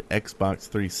Minecraft Xbox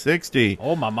 360.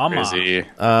 Oh, my mama. Crazy.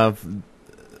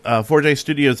 4J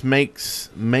Studios makes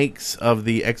of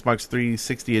the Xbox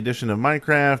 360 edition of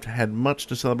Minecraft had much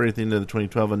to celebrate at the end of the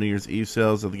 2012 on New Year's Eve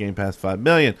sales of the game past 5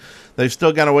 million. They've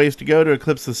still got a ways to go to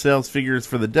eclipse the sales figures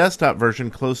for the desktop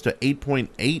version, close to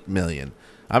 8.8 million.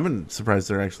 I've been surprised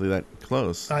they're actually that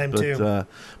close. I am too.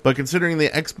 But considering the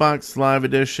Xbox Live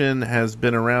Edition has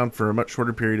been around for a much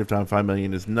shorter period of time, 5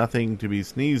 million is nothing to be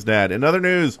sneezed at. In other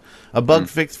news, a bug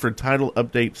fix for Title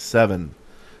Update 7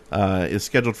 is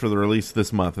scheduled for the release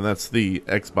this month, and that's the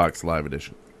Xbox Live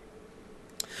Edition.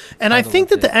 And I think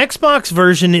that the Xbox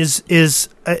version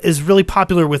is really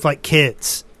popular with like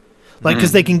kids, like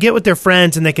because they can get with their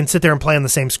friends and they can sit there and play on the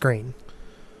same screen.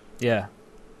 Yeah.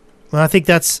 Well, I think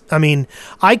that's. I mean,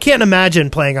 I can't imagine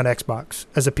playing on Xbox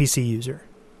as a PC user.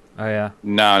 Oh yeah.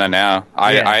 No.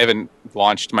 I haven't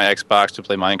launched my Xbox to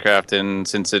play Minecraft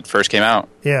since it first came out.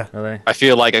 Yeah. Really? I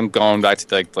feel like I'm going back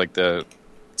to like the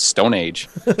Stone Age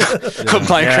of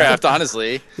Minecraft.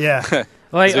 Honestly. Yeah.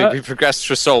 Like we progressed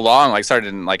for so long. Like started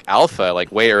in like alpha,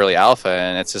 like way early alpha,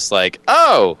 and it's just like,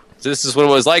 oh, this is what it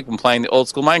was like when playing the old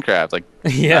school Minecraft. Like,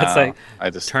 yeah, it's like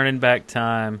I just turning back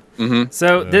time. Mm-hmm.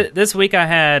 So this week I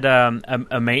had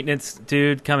a maintenance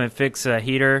dude come and fix a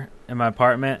heater in my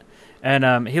apartment,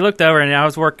 and he looked over and I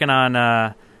was working on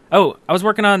I was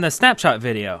working on the snapshot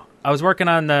video. I was working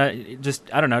on just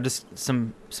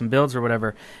some builds or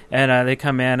whatever, and they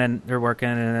come in and they're working,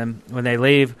 and then when they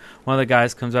leave, one of the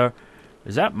guys comes over.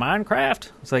 Is that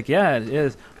Minecraft? It's like, yeah, it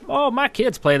is. Oh, my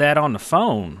kids play that on the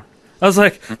phone. I was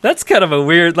like, that's kind of a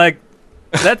weird, like,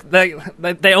 that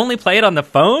they only play it on the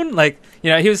phone. Like,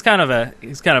 he was kind of a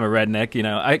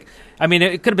redneck. I mean,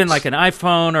 it could have been like an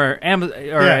iPhone or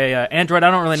a Android. I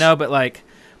don't really know, but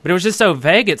it was just so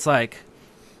vague. It's like,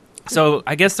 so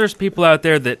I guess there's people out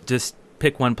there that just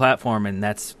pick one platform and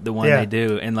that's the one they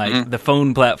do, and like the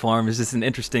phone platform is just an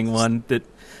interesting one that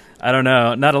I don't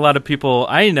know. Not a lot of people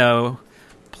I know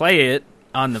play it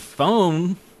on the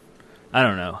phone. I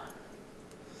don't know.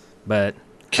 But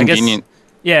convenient.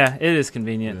 I guess, it is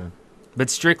convenient. Yeah. But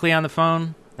strictly on the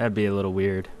phone, that'd be a little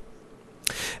weird.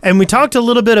 And we talked a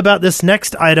little bit about this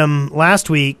next item last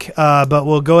week, but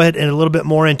we'll go ahead and a little bit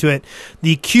more into it.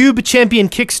 The Cube Champion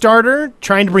Kickstarter,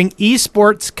 trying to bring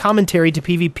esports commentary to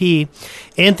PvP.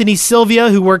 Anthony Sylvia,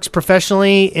 who works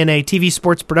professionally in a TV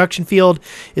sports production field,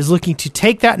 is looking to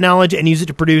take that knowledge and use it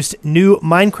to produce new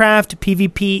Minecraft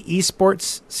PvP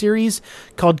esports series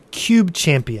called Cube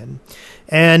Champion.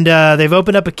 And they've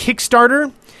opened up a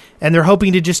Kickstarter, and they're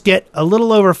hoping to just get a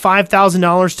little over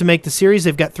 $5,000 to make the series.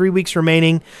 They've got 3 weeks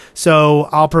remaining, so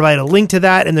I'll provide a link to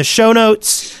that in the show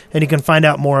notes, and you can find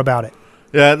out more about it.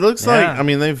 Yeah, it looks like, I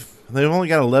mean, they've only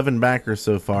got 11 backers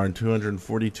so far and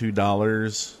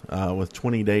 $242 with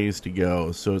 20 days to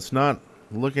go. So it's not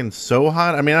looking so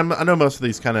hot. I mean, I know most of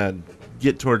these kind of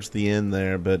get towards the end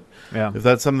there, but if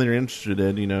that's something you're interested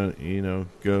in,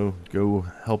 go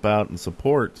help out and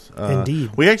support.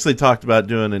 Indeed. We actually talked about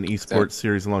doing an esports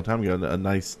series a long time ago, a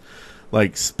nice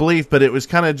like spleef, but it was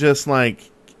kind of just like,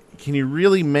 can you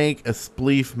really make a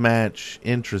spleef match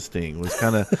interesting? Was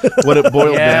kind of what it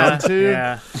boiled down to.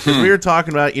 Yeah. We were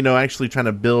talking about, actually trying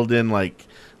to build in like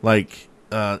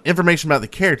information about the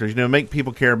characters, make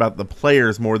people care about the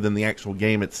players more than the actual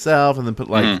game itself, and then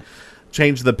put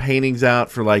change the paintings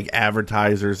out for like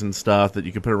advertisers and stuff that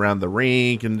you could put around the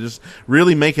rink, and just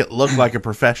really make it look like a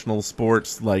professional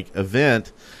sports like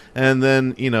event. And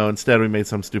then, instead we made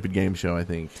some stupid game show, I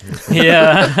think.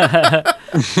 Yeah.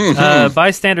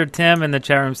 Bystander Tim in the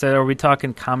chat room said, are we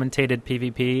talking commentated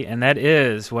PvP? And that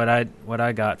is what I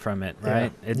got from it,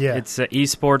 right? It's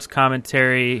esports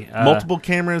commentary. Multiple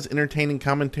cameras, entertaining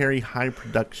commentary, high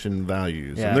production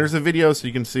values. Yeah. And there's a video so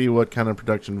you can see what kind of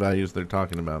production values they're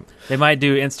talking about. They might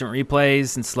do instant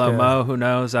replays and slow-mo. Who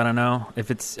knows? I don't know.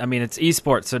 It's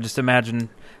esports, so just imagine,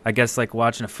 I guess, like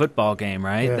watching a football game,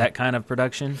 right? Yeah. That kind of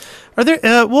production. Are there,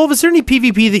 Wolv, is there any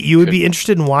PvP that you would be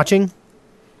interested in watching?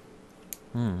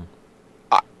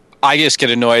 I just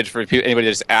get annoyed for anybody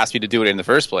to just ask me to do it in the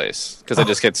first place, because I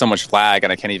just get so much lag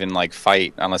and I can't even like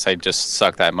fight unless I just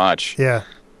suck that much. Yeah.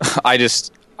 I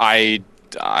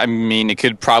mean, it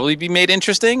could probably be made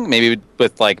interesting, maybe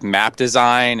with like map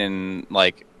design, and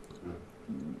like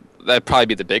that'd probably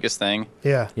be the biggest thing.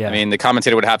 Yeah. I mean, the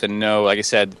commentator would have to know, like I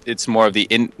said, it's more of the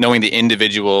knowing the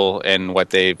individual and what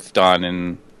they've done,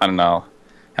 and I don't know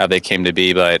how they came to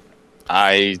be, but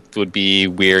I would be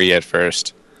weary at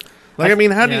first. Like, I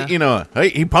mean, how do hey,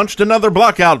 he punched another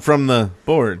block out from the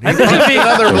board. He punched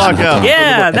another block out.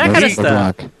 Yeah, that kind of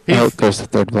stuff. Block. Oh, there's a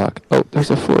third block. Oh,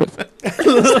 there's a fourth.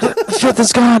 Fifth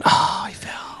is gone. Oh, he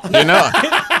fell. In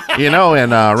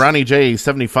Ronnie J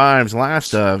 75's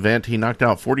last event, he knocked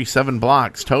out 47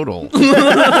 blocks total.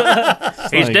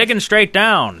 He's digging straight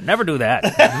down. Never do that.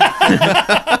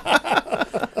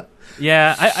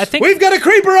 Yeah, I think We've got a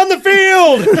creeper on the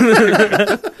field!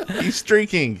 He's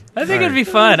streaking. I think it'd be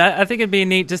fun. I think it'd be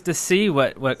neat just to see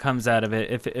what comes out of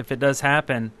it. If it does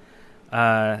happen,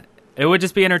 it would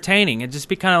just be entertaining. It'd just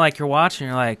be kind of like you're watching.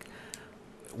 You're like,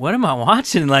 what am I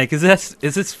watching? Like, is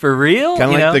this for real?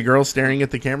 Kind of like the girl staring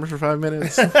at the camera for 5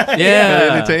 minutes. Yeah,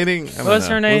 entertaining. What's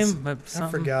her name? I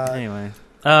forgot. Anyway,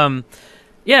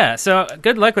 yeah. So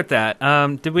good luck with that.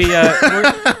 Did we? No,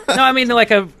 I mean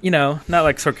like not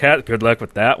like sarcastic. Good luck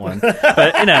with that one,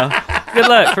 but good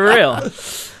luck for real. I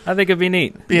think it'd be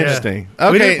neat. Be interesting.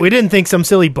 Okay, We didn't think some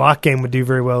silly block game would do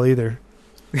very well either.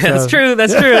 That's true.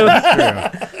 That's true.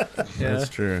 That's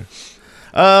true.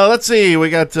 Let's see. We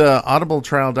got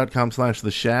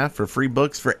audibletrial.com/The Shaft for free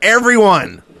books for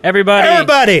everyone.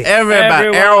 Everybody.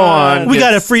 Everyone. We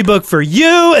got a free book for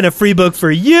you, and a free book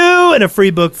for you, and a free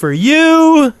book for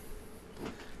you.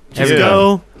 Just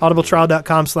go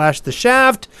audibletrial.com/The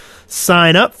Shaft.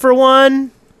 Sign up for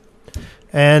one.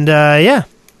 And And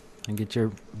get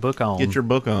your book on. Get your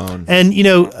book on. And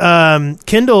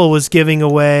Kindle was giving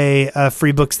away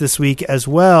free books this week as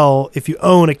well. If you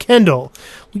own a Kindle,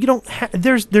 you don't.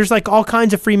 There's like all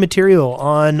kinds of free material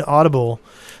on Audible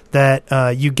that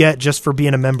you get just for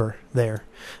being a member there.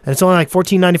 And it's only like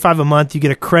 $14.95 a month. You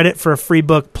get a credit for a free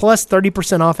book, plus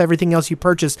 30% off everything else you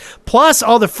purchase, plus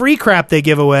all the free crap they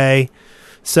give away.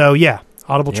 So yeah,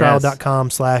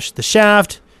 audibletrial.com/The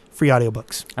Shaft. Free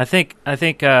audiobooks. I think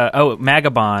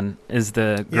Magabon is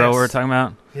the girl Yes. we're talking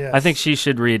about. Yes. I think she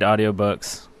should read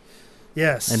audiobooks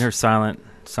Yes. in her silent,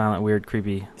 weird,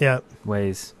 creepy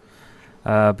ways.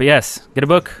 But yes, get a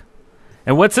book.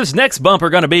 And what's this next bumper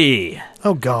going to be?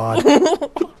 Oh, God.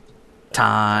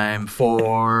 Time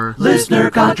for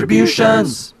listener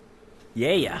contributions.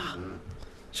 Yeah.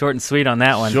 Short and sweet on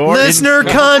that one. Listener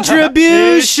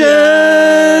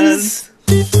contributions.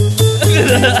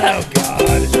 Oh, God.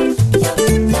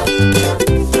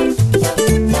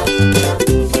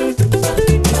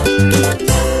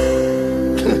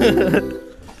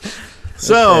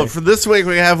 So, for this week,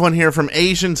 we have one here from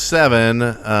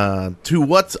Asian7. To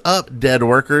What's Up, Dead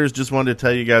Workers. Just wanted to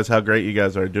tell you guys how great you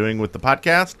guys are doing with the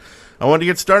podcast. I wanted to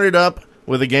get started up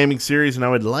with a gaming series, and I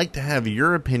would like to have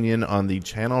your opinion on the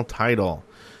channel title.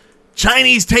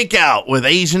 Chinese Takeout with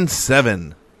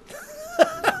Asian7.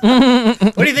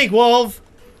 What do you think, Wolv?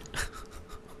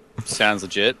 Sounds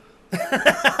legit.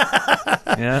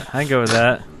 Yeah, I can go with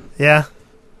that. Yeah.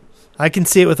 I can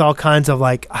see it with all kinds of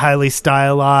like highly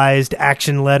stylized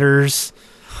action letters,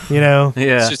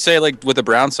 Yeah. Should say like with the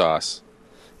brown sauce.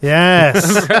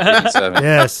 Yes.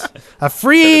 Yes. A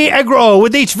free egg roll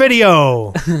with each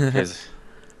video.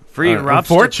 Free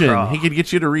lobster fortune. crawl. He could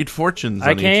get you to read fortunes.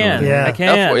 I on each can. one. Yeah. I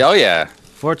can. Oh yeah.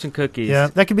 Fortune cookies. Yeah,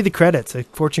 that could be the credits. A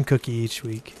fortune cookie each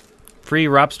week. Free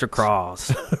lobster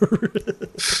crawls.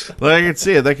 Well, I can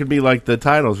see it. That could be like the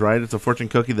titles, right? It's a fortune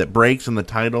cookie that breaks and the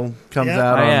title comes Yeah.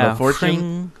 out Oh, on yeah. the fortune.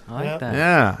 Ring. I like Yeah. that.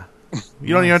 Yeah.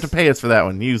 You don't even have to pay us for that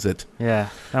one. Use it. Yeah.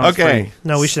 That one's Okay. free.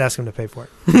 No, we should ask him to pay for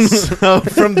it. So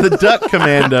from the Duck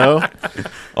Commando,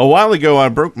 a while ago I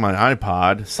broke my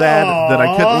iPod. Sad that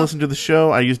I couldn't listen to the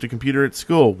show. I used a computer at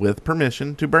school with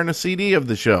permission to burn a CD of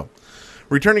the show.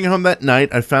 Returning home that night,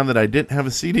 I found that I didn't have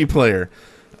a CD player.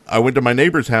 I went to my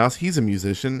neighbor's house. He's a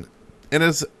musician. And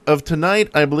as of tonight,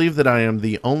 I believe that I am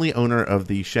the only owner of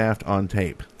the Shaft on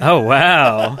tape. Oh,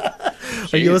 wow.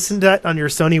 Are you listening to that on your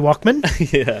Sony Walkman?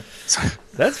 Yeah.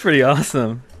 That's pretty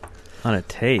awesome. On a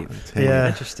tape. Yeah.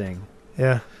 Interesting.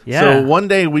 Yeah. Yeah. So one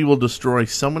day we will destroy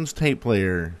someone's tape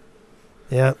player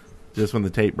Yeah. just when the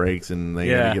tape breaks and they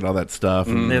Yeah. gotta get all that stuff.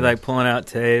 Mm. And They're like pulling out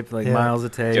tape, like Yeah. miles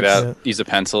of tape. Get out. Yeah. Use a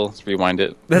pencil. Rewind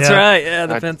it. That's Yeah. right. Yeah,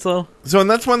 the I- pencil. So, and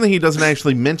that's one thing he doesn't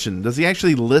actually mention. Does he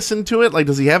actually listen to it? Like,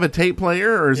 does he have a tape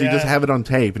player, or does he just Yeah. have it on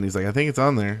tape? And he's like, I think it's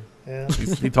on there. Yeah.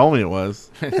 He told me it was.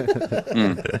 They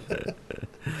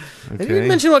didn't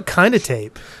mention what kind of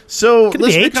tape. So, Could be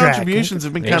listener 8-track. contributions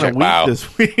have been kind of 8-track, weak wow.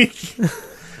 this week.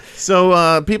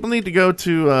 So, people need to go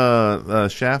to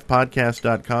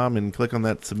shaftpodcast.com and click on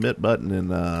that submit button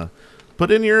and put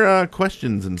in your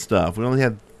questions and stuff. We only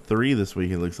had 3 this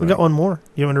week, it looks We like. got one more.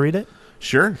 You want to read it?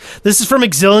 Sure. This is from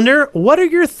Exilander. What are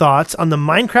your thoughts on the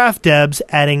Minecraft devs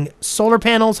adding solar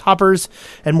panels, hoppers,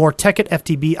 and more Tekkit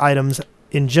FTB items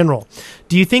in general?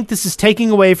 Do you think this is taking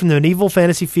away from the medieval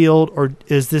fantasy field, or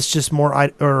is this just more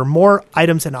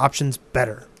items and options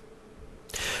better?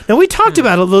 Now we talked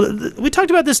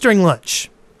about this during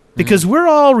lunch because we're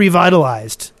all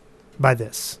revitalized by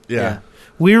this. Yeah.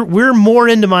 We're more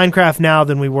into Minecraft now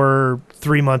than we were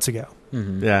 3 months ago.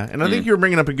 Yeah. And I think you were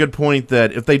bringing up a good point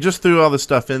that if they just threw all this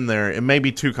stuff in there, it may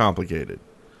be too complicated.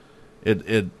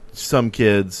 Some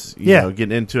kids, you know, get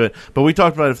into it. But we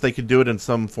talked about if they could do it in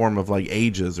some form of like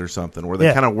ages or something where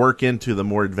they kind of work into the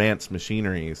more advanced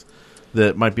machineries.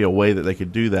 That might be a way that they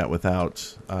could do that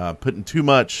without putting too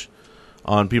much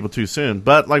on people too soon.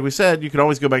 But like we said, you could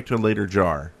always go back to a later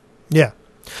jar. Yeah.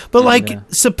 But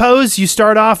suppose you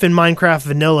start off in Minecraft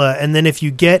vanilla, and then if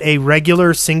you get a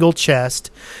regular single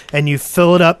chest and you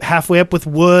fill it up halfway up with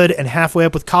wood and halfway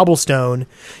up with cobblestone,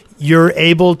 you're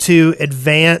able to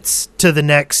advance to the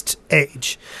next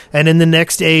age. And in the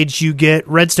next age, you get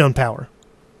redstone power.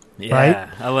 Yeah. Right?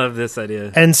 I love this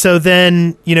idea. And so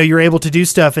then, you're able to do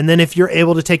stuff. And then if you're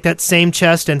able to take that same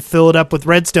chest and fill it up with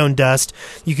redstone dust,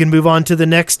 you can move on to the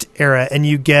next era and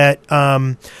you get,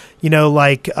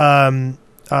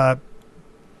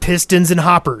 pistons and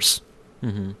hoppers,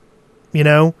 and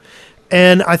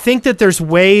I think that there's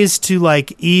ways to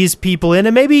like ease people in,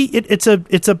 and maybe it's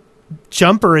a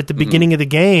jumper at the beginning of the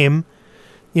game,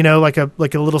 like a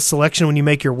little selection when you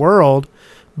make your world.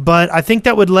 But I think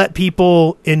that would let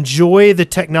people enjoy the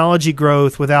technology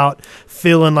growth without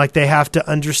feeling like they have to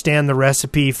understand the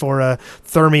recipe for a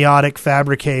thermiotic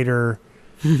fabricator.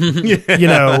 And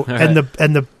the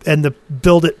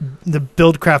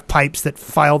buildcraft pipes that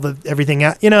file everything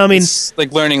out. It's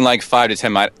like learning like 5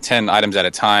 to 10 items at a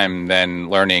time,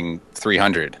 then learning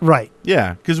 300. Right.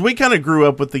 Yeah, because we kind of grew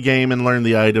up with the game and learned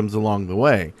the items along the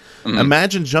way.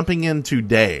 Imagine jumping in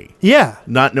today,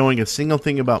 not knowing a single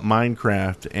thing about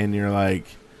Minecraft, and you're like,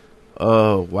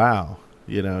 oh wow,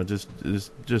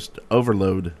 just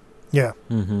overload. Yeah.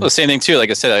 Well, the same thing too. Like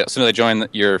I said, as soon as I join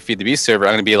your Feed the Beast server,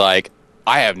 I'm going to be like,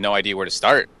 I have no idea where to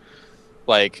start.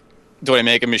 Like, do I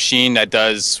make a machine that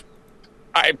does?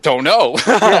 I don't know.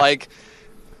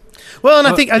 Well, and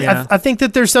I think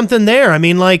that there's something there. I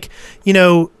mean,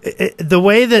 the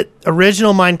way that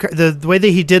original Minecraft, the way that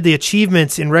he did the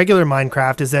achievements in regular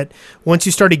Minecraft is that once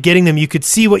you started getting them, you could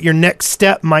see what your next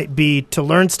step might be to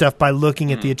learn stuff by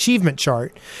looking at the achievement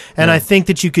chart. And I think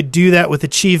that you could do that with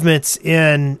achievements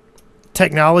in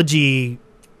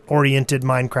technology-oriented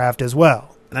Minecraft as well.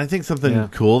 And I think something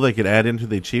cool they could add into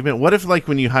the achievement. What if,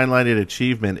 when you highlighted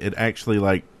achievement, it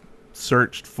actually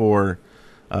searched for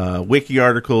wiki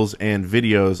articles and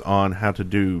videos on how to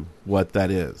do what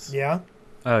that is? Yeah.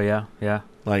 Oh yeah, yeah.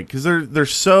 Because they're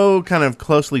so kind of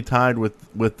closely tied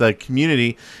with the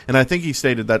community, and I think he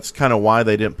stated that's kind of why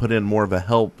they didn't put in more of a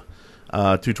help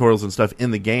tutorials and stuff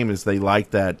in the game, is they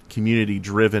like that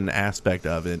community-driven aspect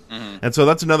of it. And so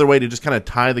that's another way to just kind of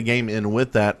tie the game in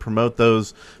with that, promote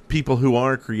those people who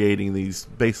are creating these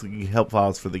basically help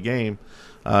files for the game,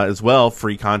 as well,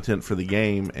 free content for the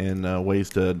game, and ways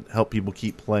to help people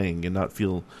keep playing and not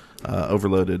feel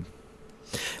overloaded.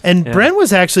 And Brent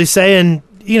was actually saying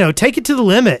take it to the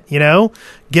limit.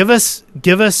 Give us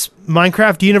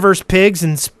Minecraft universe pigs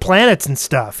and planets and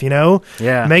stuff.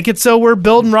 Yeah. Make it so we're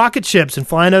building rocket ships and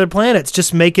flying other planets.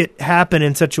 Just make it happen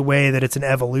in such a way that it's an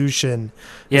evolution,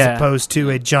 as opposed to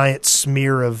a giant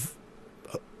smear of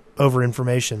over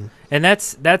information. And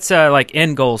that's like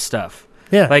end goal stuff.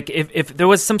 Yeah. Like if there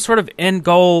was some sort of end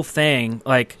goal thing,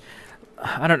 like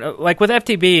I don't know, like with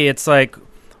FTB, it's like,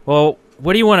 well,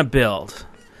 what do you want to build?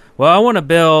 Well, I want to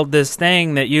build this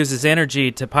thing that uses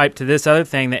energy to pipe to this other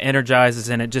thing that energizes,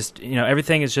 and it just,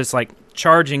 everything is just like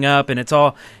charging up, and it's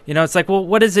all, it's like, well,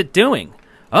 what is it doing?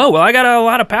 Oh, well, I got a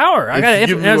lot of power. And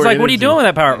it's like, what are you doing with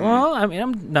that power? Well, I mean,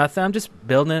 I'm nothing. I'm just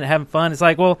building it, having fun. It's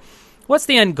like, well, what's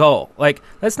the end goal? Like,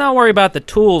 let's not worry about the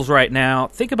tools right now.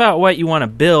 Think about what you want to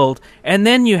build, and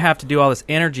then you have to do all this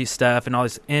energy stuff and all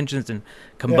these engines and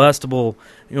combustible,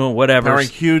 whatever. Powering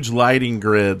huge lighting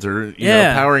grids, or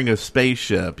powering a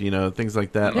spaceship, things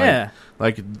like that. Yeah.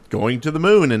 Like going to the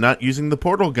moon and not using the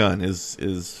portal gun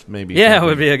is maybe. Yeah, something. it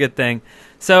would be a good thing.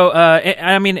 So,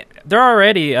 I mean, there are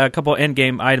already a couple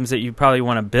end-game items that you probably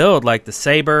want to build, like the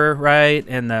saber, right,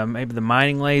 and maybe the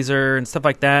mining laser and stuff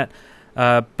like that.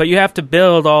 But you have to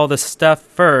build all the stuff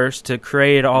first to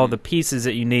create all the pieces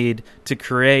that you need to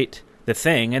create the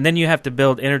thing, and then you have to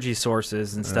build energy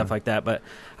sources and stuff like that. But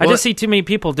I just see too many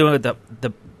people doing it the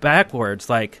backwards.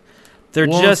 Like they're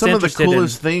just some of the interested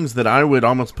coolest things that I would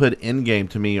almost put in game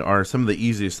to me are some of the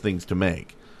easiest things to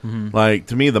make. Like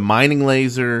to me, the mining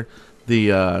laser,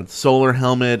 the solar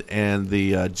helmet, and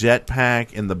the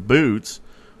jetpack and the boots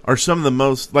are some of the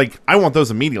most, like, I want those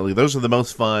immediately. Those are the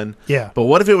most fun. Yeah. But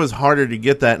what if it was harder to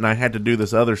get that and I had to do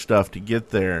this other stuff to get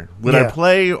there? Would I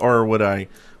play, or would I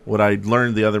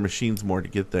learn the other machines more to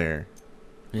get there?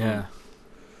 Yeah.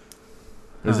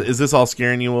 Is this all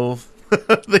scaring you, Wolf?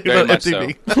 Very much so.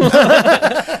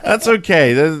 That's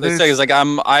okay. It's like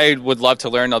I would love to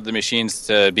learn all the machines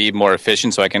to be more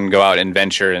efficient so I can go out and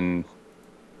venture and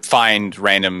find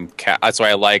random that's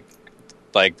why I like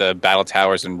the battle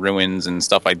towers and ruins and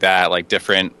stuff like that, like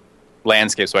different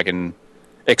landscapes, so I can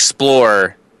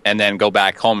explore and then go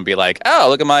back home and be like, oh,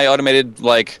 look at my automated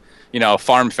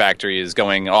farm factory is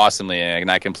going awesomely, and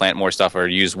I can plant more stuff or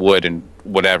use wood and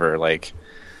whatever. Like,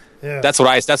 that's what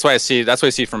I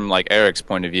see from like Eric's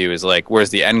point of view, is like,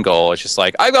 where's the end goal? It's just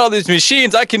like, I got all these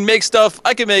machines, I can make stuff,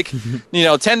 I can make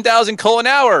 10,000 coal an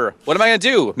hour. What am I gonna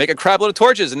do? Make a crap load of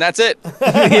torches and that's it.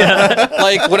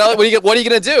 Like, what are you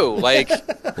gonna do? Like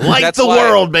light the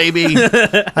world, baby.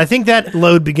 I think that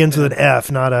load begins with an F,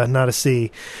 not a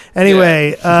C.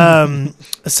 Anyway, but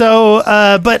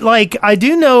like, I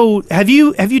do know, have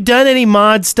you done any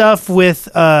mod stuff with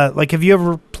have you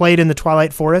ever played in the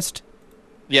Twilight Forest?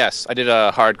 Yes, I did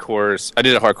a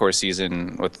hardcore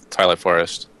season with Twilight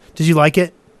Forest. Did you like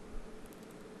it?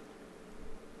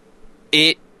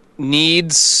 It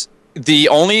needs, the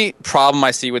only problem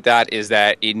I see with that is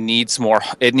that it needs more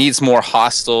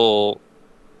hostile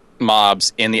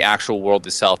mobs in the actual world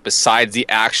itself, besides the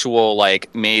actual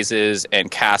like mazes and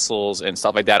castles and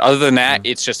stuff like that. Other than that,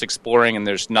 it's just exploring, and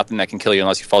there's nothing that can kill you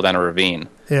unless you fall down a ravine.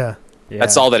 Yeah.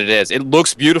 That's all that it is. It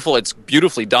looks beautiful. It's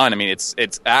beautifully done. I mean, it's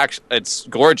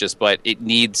gorgeous, but it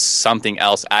needs something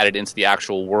else added into the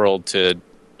actual world to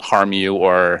harm you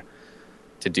or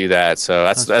to do that. So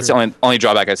that's the only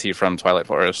drawback I see from Twilight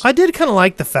Forest. I did kind of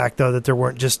like the fact, though, that there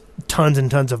weren't just tons and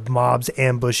tons of mobs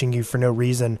ambushing you for no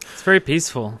reason. It's very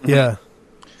peaceful. Yeah.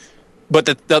 But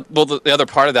the other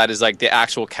part of that is like the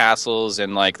actual castles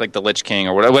and like the Lich King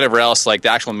or whatever else, like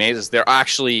the actual mazes, they're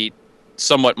actually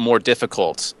somewhat more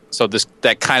difficult. So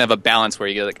that kind of a balance where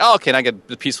you get like, oh, okay, I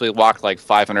could peacefully walk like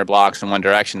 500 blocks in one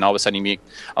direction, and all of a sudden you meet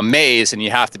a maze, and you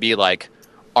have to be like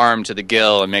armed to the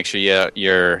gill and make sure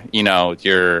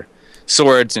your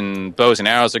swords and bows and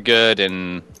arrows are good,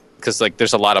 and because like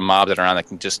there's a lot of mobs that are around that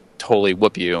can just totally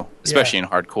whoop you, especially in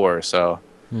hardcore. So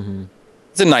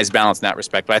it's a nice balance in that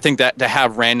respect. But I think that to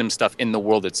have random stuff in the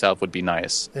world itself would be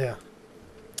nice. Yeah.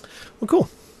 Well, cool.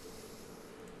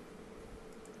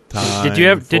 Did you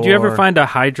ever find a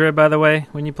Hydra, by the way,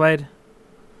 when you played?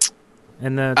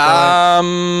 In the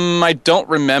I don't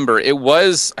remember. I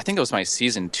think it was my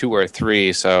season 2 or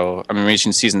 3. So I'm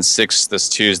reaching season 6 this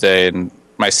Tuesday, and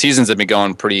my seasons have been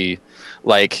going pretty,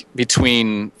 like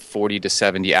between 40 to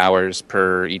 70 hours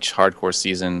per each hardcore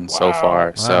season so far.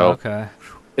 Wow, so okay.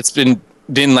 It's been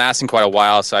lasting quite a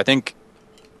while. So I think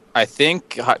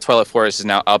Twilight Forest is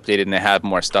now updated and they have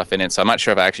more stuff in it. So I'm not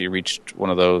sure if I actually reached one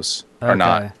of those or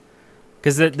not.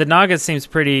 Because the Naga seems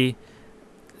pretty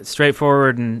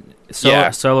straightforward and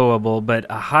soloable, but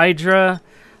a Hydra,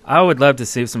 I would love to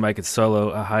see if somebody could solo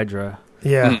a Hydra.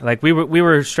 Yeah. Like we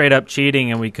were straight up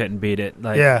cheating and we couldn't beat it.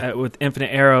 Like with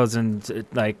infinite arrows and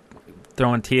like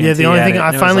throwing TNT. Yeah, the only thing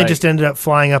I finally like, just ended up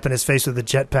flying up in his face with a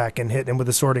jetpack and hitting him with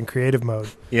a sword in creative mode.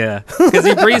 Yeah, because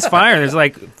he breathes fire. There's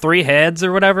like 3 heads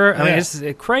or whatever. I mean, it's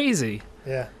crazy.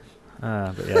 Yeah.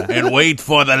 But yeah. And wait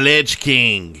for the Lich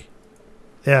King.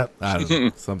 Yeah. I don't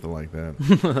know, something like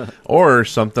that. Or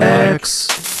something like...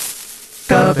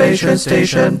 Excavation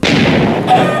Station.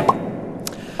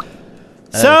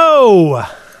 So,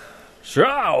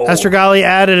 Astrogali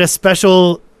added a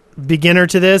special beginner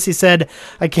to this. He said,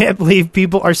 I can't believe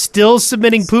people are still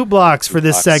submitting poop blocks for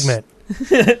this segment.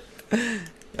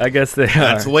 I guess they are.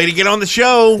 That's the way to get on the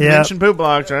show. Yep. Mention poop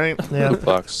blocks, right? Yeah. Poop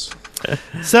blocks.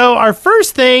 So our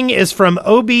first thing is from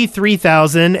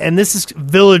OB3000, and this is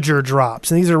villager drops.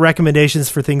 And these are recommendations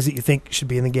for things that you think should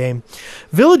be in the game.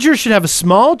 Villagers should have a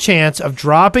small chance of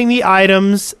dropping the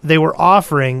items they were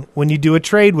offering when you do a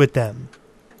trade with them.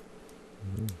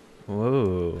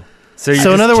 Whoa.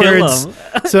 So in other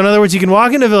words, you can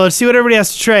walk into a village, see what everybody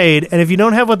has to trade, and if you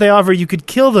don't have what they offer, you could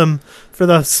kill them for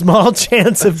the small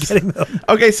chance of getting them.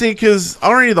 Okay, see, because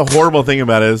already the horrible thing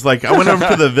about it is, like, I went over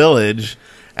to the village,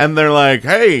 and they're like,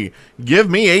 hey, give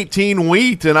me 18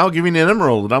 wheat, and I'll give you an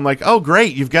emerald. And I'm like, oh,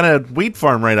 great, you've got a wheat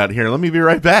farm right out here. Let me be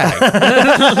right back. And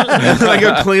then I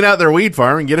go clean out their wheat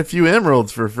farm and get a few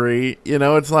emeralds for free. You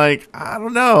know, it's like, I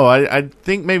don't know. I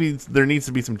think maybe there needs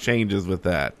to be some changes with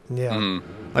that. Yeah.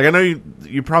 Like, I know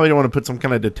you probably don't want to put some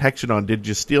kind of detection on, did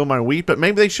you steal my wheat? But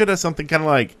maybe they should have something kind of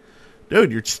like,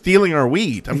 dude, you're stealing our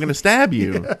wheat. I'm going to stab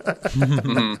you.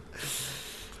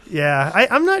 Yeah,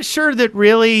 I'm not sure that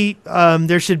really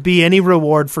there should be any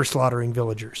reward for slaughtering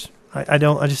villagers.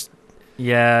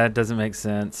 Yeah, it doesn't make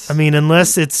sense. I mean,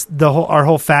 unless it's our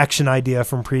whole faction idea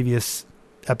from previous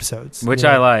episodes. Which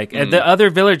I like. And the other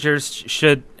villagers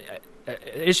should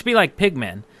be like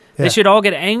pigmen. Yeah. They should all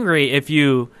get angry if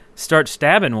you start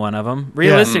stabbing one of them.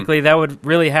 Realistically, that would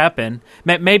really happen.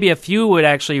 Maybe a few would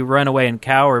actually run away and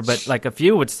cower, but like a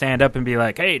few would stand up and be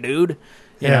like, hey, dude,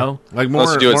 you know. Like more,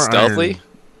 unless you do it more stealthily? iron.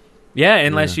 Yeah,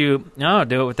 unless you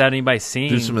do it without anybody seeing.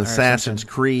 Do some or Assassin's something.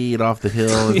 Creed off the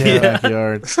hill in the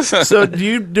backyard. So, do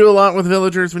you do a lot with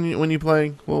villagers when you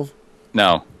play Wolf?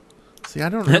 No. See, I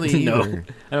don't really No. either.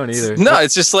 I don't either. No,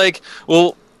 it's just like,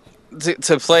 well,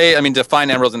 to play, I mean, to find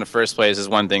emeralds in the first place is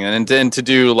one thing. And then to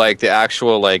do, like, the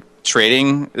actual, like,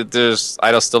 trading, I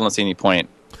still don't see any point.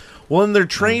 Well, and their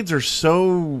trades are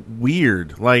so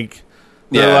weird. Like,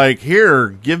 they're like, here,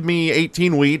 give me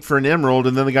 18 wheat for an emerald.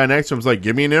 And then the guy next to him's like,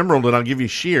 give me an emerald and I'll give you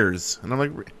shears. And I'm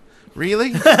like,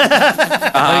 really?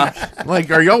 like,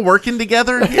 are y'all working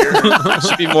together here? It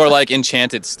should be more like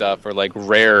enchanted stuff or, like,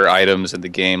 rare items in the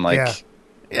game. Like,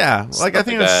 Yeah, like I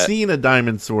think I've that. seen a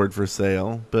diamond sword for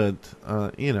sale, but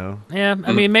you know, Yeah,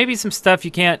 I mean, maybe some stuff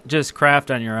you can't just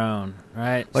craft on your own,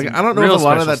 right? like Some I don't know real if a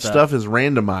lot of special that stuff is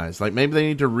randomized. Like maybe they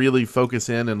need to really focus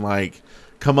in and like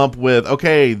come up with,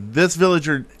 okay, this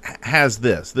villager has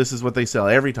this. This is what they sell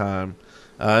every time,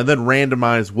 and then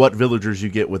randomize what villagers you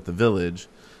get with the village,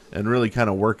 and really kind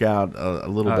of work out a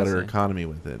little better economy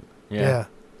with it. Yeah.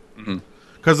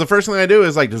 Because the first thing I do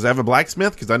is like, does it have a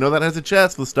blacksmith? Because I know that has a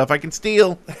chest with stuff I can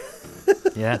steal.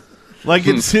 Yeah. Like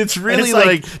it's And really it's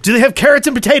like, do they have carrots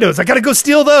and potatoes? I got to go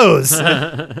steal those. so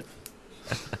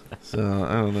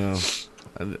I don't know.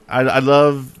 I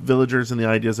love villagers and the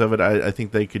ideas of it. I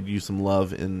think they could use some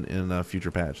love in a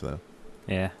future patch though.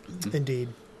 Yeah. Indeed.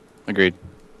 agreed.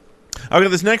 Okay,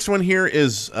 this next one here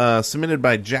is submitted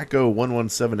by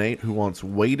Jacko1178, who wants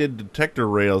weighted detector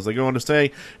rails. They go on to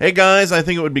say, hey guys, I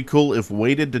think it would be cool if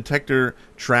weighted detector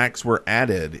tracks were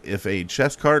added. If a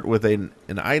chest cart with an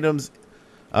item's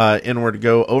in were to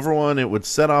go over one, it would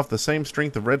set off the same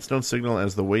strength of redstone signal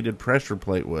as the weighted pressure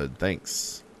plate would.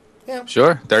 Thanks.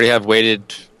 Sure. They already have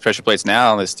weighted pressure plates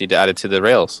now. Let's need to add it to the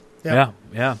rails. Yeah.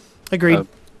 Yeah. Agreed.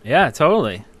 Yeah,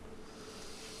 totally.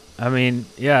 I mean,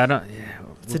 yeah, I don't.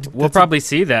 We'll probably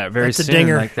see that very that's a soon.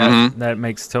 dinger. Like that, that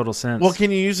makes total sense. Well,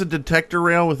 can you use a detector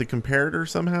rail with a comparator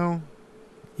somehow?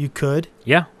 You could.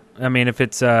 Yeah, I mean, if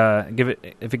it's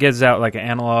if it gives out like an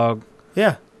analog.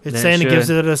 Yeah. It's Then saying it it gives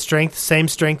should. it a strength, same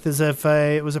strength as if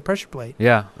it was a pressure plate.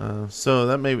 Yeah. So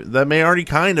that may already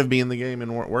kind of be in the game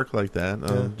and work like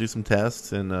that. Do some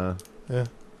tests and try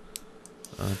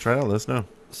it out. Let us know.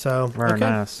 So Very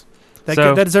nice.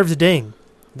 That deserves a ding.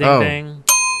 Ding ding.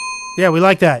 Yeah, we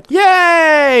like that.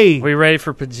 Yay! We ready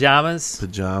for pajamas?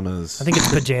 Pajamas. I think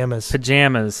it's pajamas.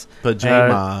 Pajamas.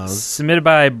 Pajamas. Submitted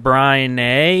by Brian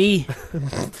A.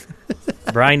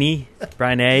 Brian A.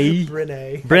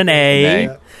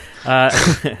 Brene.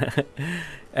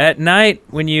 At night,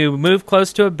 when you move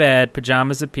close to a bed,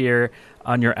 pajamas appear.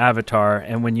 on your avatar,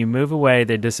 and when you move away,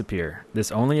 they disappear.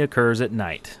 This only occurs at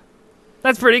night.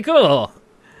 That's pretty cool.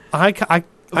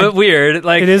 But weird.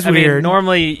 Like, it is weird. Mean,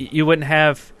 normally, you wouldn't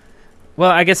have... Well,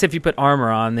 I guess if you put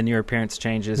armor on, then your appearance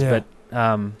changes. Yeah.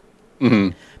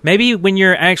 But maybe when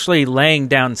you're actually laying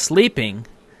down sleeping,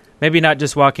 maybe not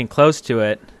just walking close to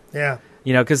it. Yeah.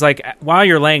 You know, because like while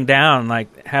you're laying down,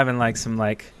 like having like some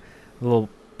like little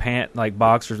pant like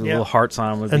boxers with little hearts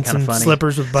on them would be kind of funny. And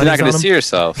slippers with You're buttons not going on to them. see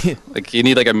yourself. Like you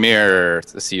need like a mirror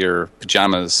to see your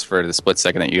pajamas for the split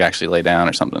second that you actually lay down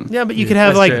or something. Yeah, but you could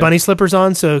have That's like true. bunny slippers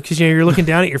on, so because you're looking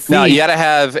down at your feet. No, you got to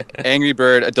have Angry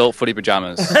Bird adult footy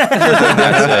pajamas.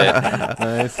 That's it.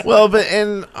 Nice. Well,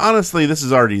 and honestly, this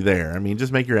is already there. I mean,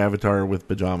 just make your avatar with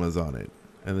pajamas on it,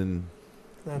 and then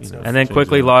And then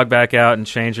quickly log back out and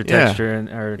change your Yeah. texture and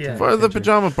for the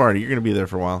pajama party, you're going to be there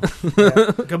for a while.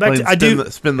 Go back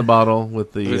to Spin the bottle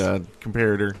with the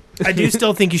comparator. I do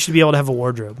still think you should be able to have a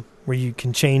wardrobe where you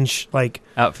can change like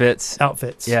outfits.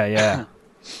 Yeah.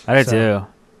 I do too.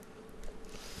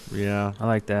 Yeah, I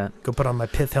like that. Go put on my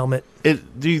pith helmet.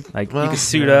 You can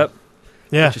suit up.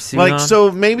 Yeah. Put your suit Like on.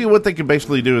 so, maybe what they could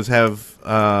basically do is have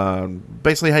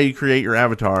basically how you create your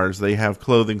avatars. They have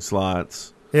clothing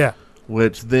slots. Yeah.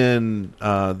 Which then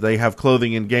they have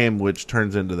clothing in game, which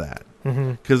turns into that.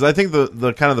 Because I think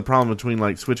the kind of the problem between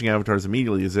like switching avatars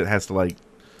immediately is it has to like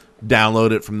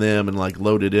download it from them and like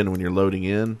load it in when you're loading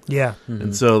in. Yeah.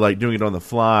 And so like doing it on the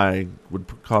fly would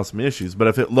cause some issues. But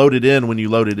if it loaded in when you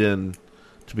load it in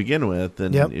to begin with,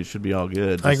 then it should be all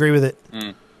good. I agree with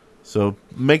it. So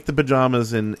make the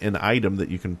pajamas an item that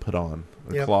you can put on,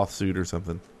 a Yep. cloth suit or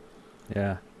something.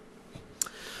 Yeah.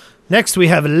 Next, we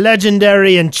have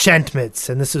Legendary Enchantments,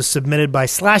 and this is submitted by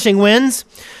Slashing Winds.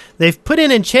 They've put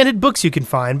in enchanted books you can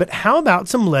find, but how about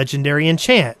some legendary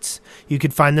enchants? You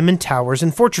could find them in towers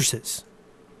and fortresses.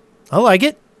 I like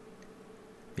it.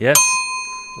 Yes.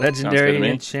 Sounds good to Legendary me.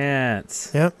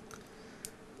 enchants. Yep.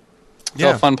 It's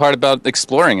all fun part about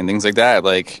exploring and things like that.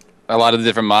 Like a lot of the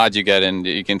different mods you get in,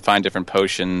 you can find different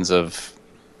potions of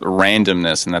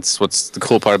randomness, and that's what's the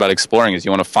cool part about exploring is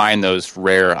you want to find those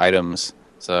rare items.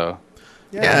 So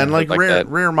Yeah, and like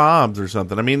rare mobs or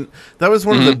something. I mean, that was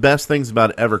one of the best things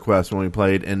about EverQuest when we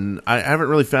played, and I haven't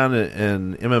really found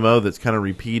an MMO that's kind of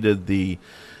repeated the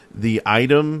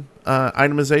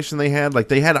itemization they had. Like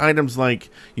they had items like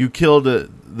you killed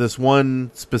this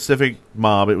one specific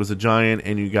mob. It was a giant,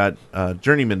 and you got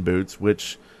journeyman boots,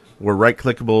 which were right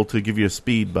clickable to give you a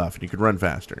speed buff, and you could run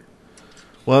faster.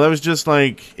 Well, that was just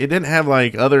like it didn't have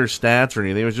like other stats or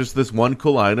anything. It was just this one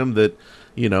cool item that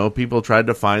people tried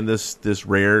to find this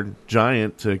rare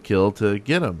giant to kill to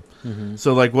get him.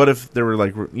 So like, what if there were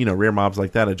like rare mobs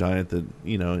like that, a giant that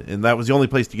and that was the only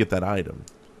place to get that item.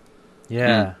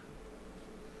 Yeah.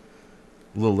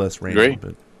 A little less random,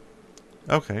 but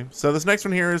okay. So this next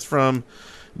one here is from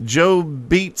Joe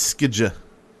Beatskija.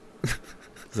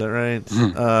 Is that right?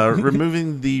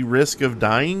 Removing the risk of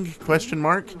dying? ?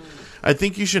 I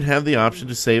think you should have the option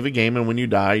to save a game, and when you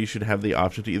die, you should have the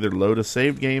option to either load a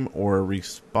saved game or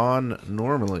respawn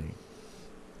normally.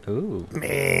 Ooh.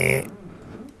 Meh.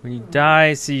 When you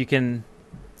die, so you can...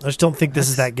 I just don't think this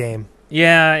is that game.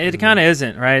 Yeah, it kind of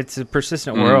isn't, right? It's a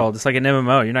persistent world. It's like an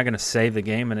MMO. You're not going to save the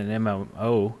game in an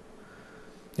MMO.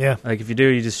 Yeah. Like, if you do,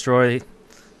 you destroy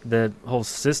the whole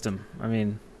system. I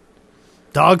mean...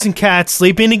 Dogs and cats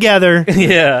sleeping together.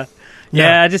 Yeah. No.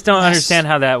 Yeah, I just don't understand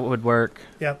how that would work.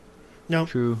 Yep. No.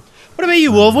 True. What about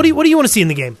you, Wolf? What do you want to see in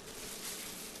the game?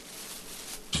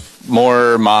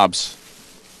 more mobs.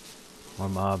 More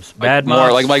mobs. Like Bad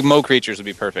more mobs. like Mo creatures would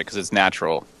be perfect because it's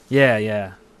natural. Yeah,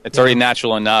 yeah. It's already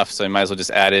natural enough, so you might as well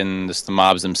just add in just the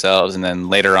mobs themselves, and then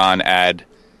later on add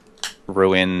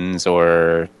ruins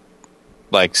or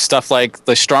like stuff like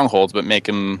the strongholds, but make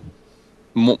them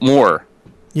more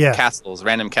castles,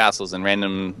 random castles, and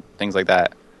random things like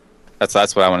that.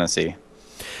 That's what I want to see.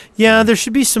 Yeah, there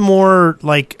should be some more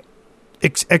like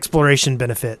exploration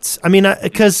benefits. I mean,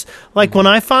 because like when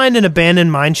I find an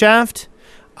abandoned mine shaft,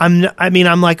 I'm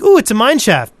like, ooh, it's a mine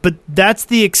shaft, but that's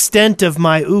the extent of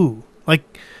my ooh. Like,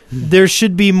 there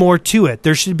should be more to it.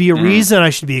 There should be a reason I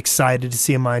should be excited to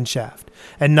see a mine shaft,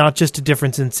 and not just a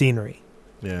difference in scenery.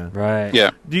 Yeah. Right.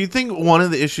 Yeah. Do you think one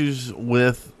of the issues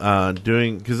with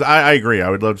doing... Because I agree, I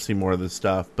would love to see more of this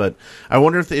stuff, but I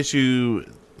wonder if the issue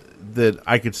that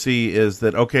I could see is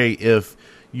that, okay, if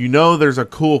you know there's a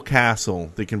cool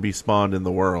castle that can be spawned in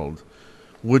the world,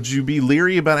 would you be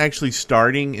leery about actually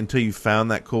starting until you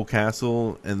found that cool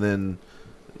castle? And then,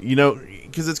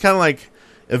 because it's kind of like,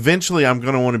 eventually I'm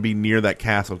going to want to be near that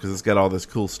castle because it's got all this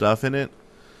cool stuff in it.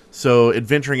 So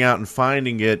adventuring out and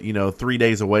finding it, 3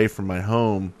 days away from my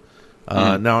home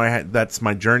Now that's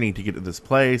my journey to get to this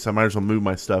place. I might as well move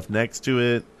my stuff next to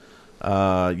it.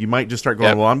 You might just start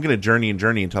going, well, I'm going to journey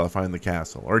until I find the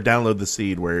castle, or download the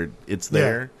seed where it's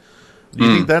there. Do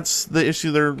you think that's the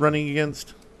issue they're running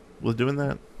against with doing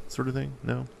that sort of thing?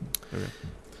 No? Okay.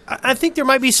 I think there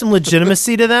might be some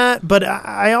legitimacy to that, but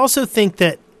I also think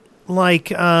that,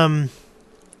 like,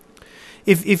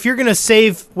 if you're going to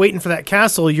save waiting for that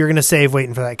castle, you're going to save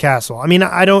waiting for that castle. I mean,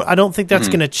 I don't think that's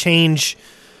going to change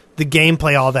the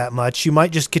gameplay all that much. You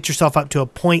might just get yourself up to a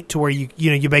point to where you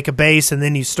make a base and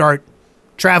then you start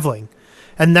traveling,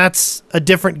 and that's a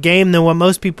different game than what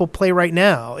most people play right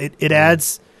now. It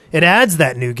adds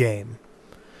that new game,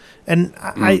 and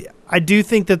I do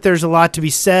think that there's a lot to be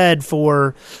said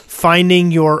for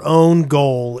finding your own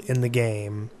goal in the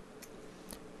game,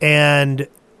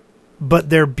 but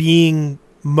there being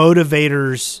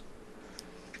motivators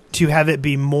to have it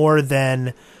be more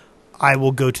than I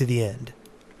will go to the end.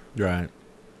 Right.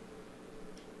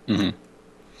 Mm-hmm.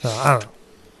 I don't know.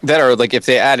 That, or like if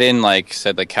they add in, like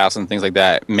said, like castles and things like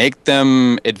that, make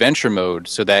them adventure mode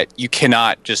so that you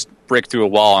cannot just break through a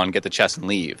wall and get the chest and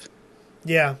leave.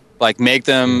 Yeah. Like make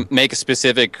a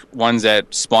specific ones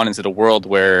that spawn into the world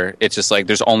where it's just like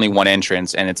there's only one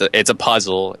entrance and it's a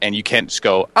puzzle and you can't just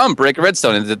go break a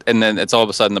redstone and then it's all of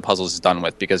a sudden the puzzle is done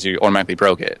with because you automatically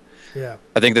broke it. Yeah.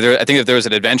 I think if there was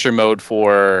an adventure mode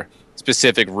for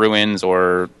specific ruins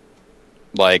or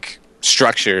like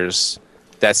structures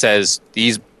that says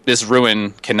this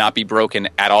ruin cannot be broken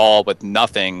at all with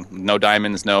nothing, no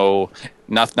diamonds, nothing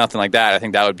like that. I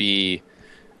think that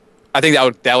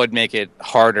would make it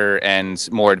harder and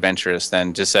more adventurous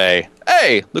than just say,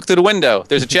 "Hey, look through the window.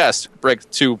 There's a chest. Break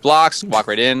 2 blocks, walk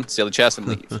right in, steal the chest, and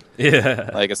leave."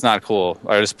 Yeah, like it's not cool.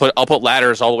 Or I'll put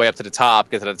ladders all the way up to the top,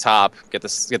 get to the top, get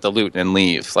the loot, and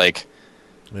leave. Like,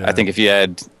 I think if you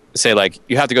had say like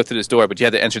you have to go through this door, but you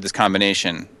have to enter this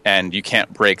combination, and you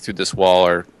can't break through this wall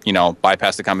or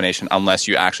bypass the combination unless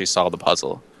you actually solve the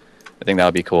puzzle. I think that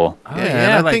would be cool. Oh,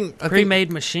 yeah, and like I think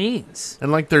pre-made machines.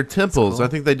 And like their temples, cool. I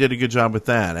think they did a good job with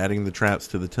that. Adding the traps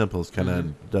to the temples kind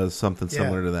of does something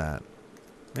similar to that.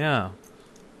 Yeah.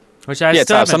 Which I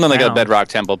still something like a bedrock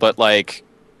temple, but like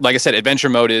I said, adventure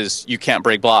mode is you can't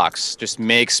break blocks. Just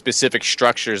make specific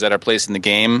structures that are placed in the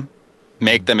game,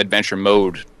 make them adventure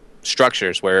mode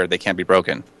structures where they can't be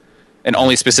broken. And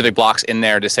only specific blocks in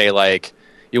there to say like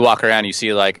you walk around, you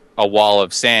see like a wall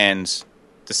of sand,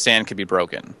 the sand could be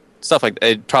broken. Stuff like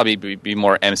it'd probably be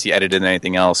more MC edited than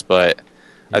anything else, but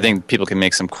I think people can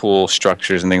make some cool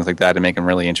structures and things like that to make them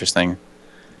really interesting.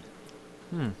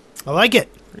 I like it.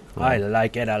 Cool. I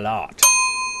like it a lot.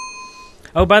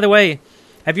 Oh, by the way,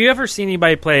 have you ever seen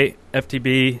anybody play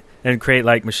FTB and create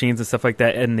like machines and stuff like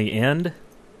that in the end?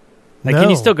 Like, No.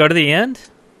 Can you still go to the end?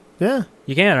 Yeah.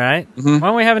 You can, right? Mm-hmm. Why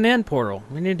don't we have an end portal?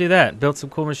 We need to do that. Build some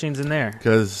cool machines in there.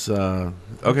 Because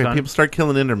people start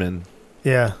killing Endermen.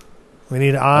 Yeah. We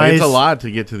need eyes. It's a lot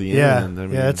to get to the end. I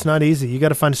mean, it's not easy. You got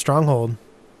to find a stronghold.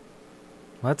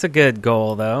 Well, that's a good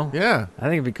goal, though. Yeah. I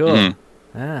think it'd be cool. Mm-hmm.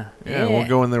 Yeah, we'll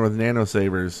go in there with nano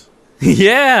sabers.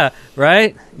 Yeah,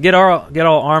 right? Get all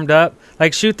armed up.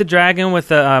 Like shoot the dragon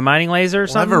with a mining laser or We'll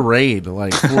have something. a raid,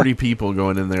 like 40 people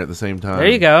going in there at the same time. There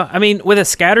you go. I mean, with a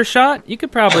scatter shot, you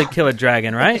could probably kill a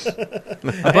dragon, right?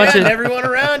 A bunch of everyone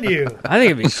around you. I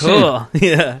think it'd be cool.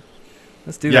 Yeah.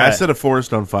 Let's do that. Yeah, I set a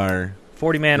forest on fire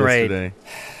 40-man raid. yesterday.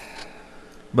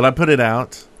 But I put it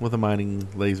out with a mining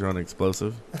laser on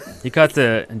explosive. You cut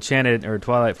the enchanted or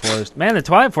Twilight Forest. Man, the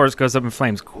Twilight Forest goes up in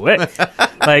flames quick.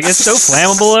 Like, it's so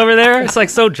flammable over there. It's, like,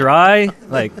 so dry.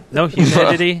 Like, no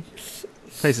humidity. This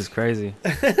place is crazy.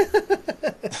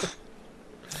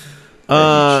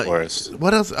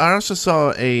 What else? I also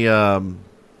saw a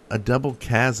double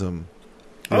chasm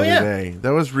the other day.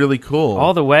 That was really cool.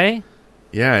 All the way?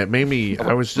 Yeah, it made me...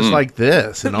 I was just like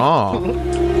this in awe.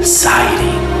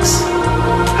 Sightings.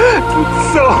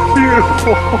 It's so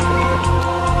beautiful.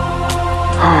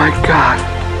 Oh my god.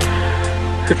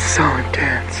 It's so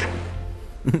intense.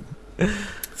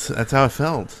 That's how it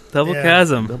felt. Double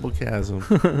chasm. Double chasm.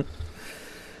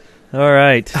 All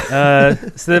right. So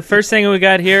the first thing we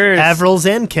got here is... Avrils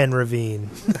and Ken Ravine.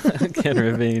 Ken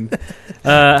Ravine.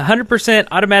 100%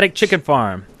 automatic chicken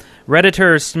farm.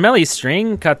 Redditor Smelly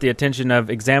String caught the attention of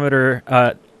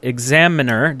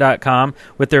Examiner.com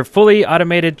with their fully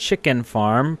automated chicken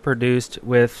farm produced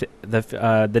with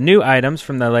the new items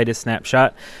from the latest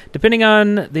snapshot. Depending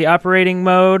on the operating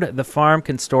mode, the farm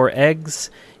can store eggs,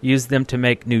 use them to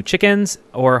make new chickens,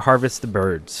 or harvest the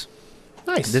birds.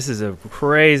 Nice. This is a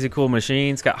crazy cool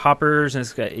machine. It's got hoppers, and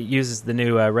it uses the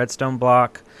new redstone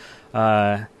block.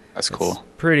 That's cool.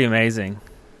 Pretty amazing.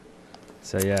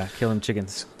 So, yeah, killing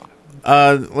chickens.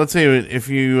 Let's say if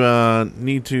you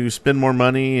need to spend more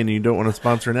money and you don't want to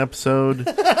sponsor an episode,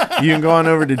 you can go on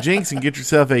over to Jinx and get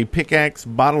yourself a pickaxe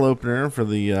bottle opener for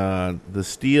the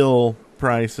steal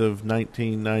price of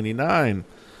 $19.99.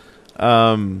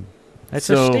 That's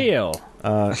a steal.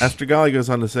 After Golly goes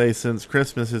on to say, since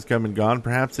Christmas has come and gone,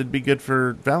 perhaps it'd be good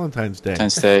for Valentine's Day.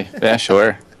 Valentine's Day, yeah,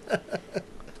 sure.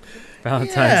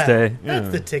 Valentine's Day. That's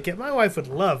the ticket. My wife would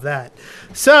love that.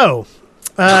 So,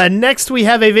 next we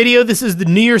have a video. This is the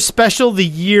New Year's special, The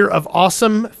Year of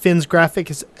Awesome. Finn's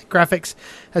Graphics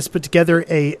has put together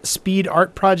a speed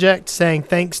art project saying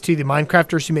thanks to the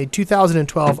Minecrafters who made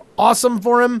 2012 awesome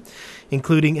for him,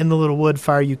 including In the Little Wood,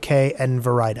 Fire UK, and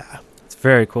Verida. It's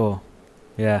very cool.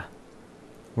 Yeah.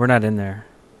 We're not in there.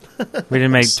 We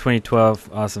didn't make 2012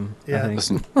 awesome, Yeah. I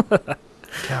think.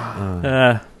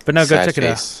 God, But no, go Sad check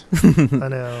face. it out. I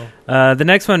know. The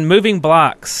next one, Moving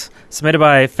Blocks, submitted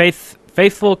by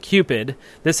Faithful Cupid.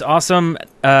 This awesome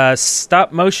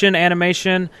stop-motion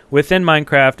animation within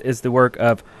Minecraft is the work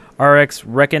of RX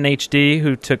Reckon HD,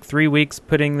 who took 3 weeks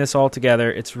putting this all together.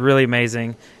 It's really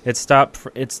amazing. It's stop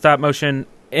motion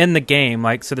in the game,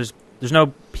 like so. There's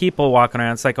no people walking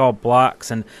around. It's like all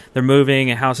blocks, and they're moving,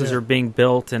 and houses are being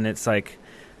built, and it's like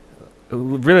it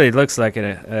really looks like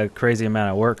a crazy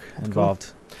amount of work involved.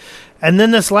 Cool. And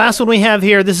then this last one we have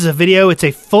here, this is a video. It's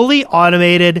a fully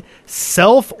automated,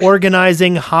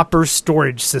 self-organizing hopper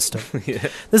storage system. Yeah.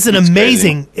 This is an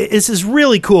amazing, this is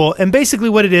really cool. And basically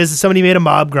what it is somebody made a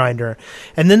mob grinder.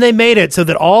 And then they made it so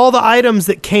that all the items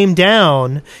that came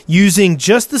down using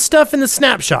just the stuff in the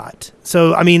snapshot.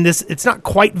 So, I mean, it's not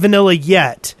quite vanilla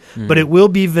yet, but it will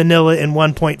be vanilla in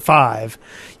 1.5.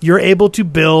 You're able to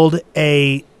build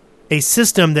a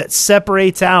system that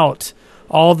separates out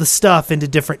all the stuff into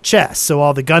different chests. So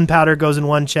all the gunpowder goes in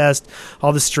one chest,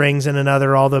 all the strings in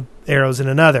another, all the arrows in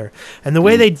another. And the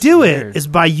way they do it is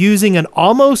by using an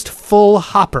almost full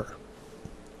hopper.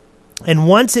 And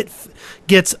once it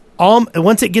gets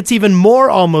even more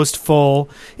almost full,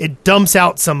 it dumps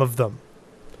out some of them.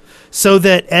 So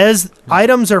that as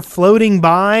items are floating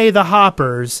by the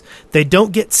hoppers, they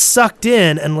don't get sucked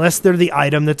in unless they're the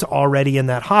item that's already in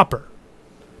that hopper.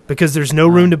 Because there's no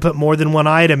room to put more than one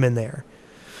item in there.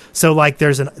 So like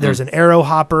there's an arrow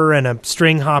hopper and a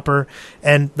string hopper,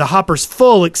 and the hopper's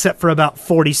full except for about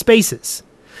 40 spaces.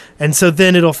 And so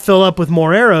then it'll fill up with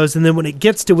more arrows, and then when it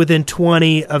gets to within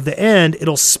 20 of the end,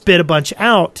 it'll spit a bunch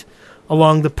out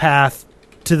along the path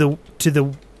to the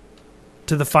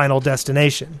final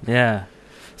destination. Yeah.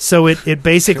 So it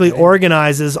basically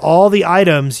organizes all the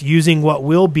items using what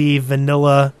will be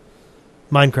vanilla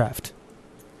Minecraft.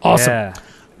 Awesome. Yeah.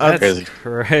 That's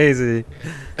crazy.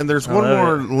 And there's one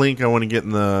more link I want to get in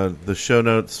the show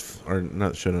notes, or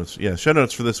not show notes. Yeah, show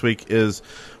notes for this week is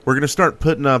we're going to start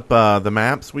putting up the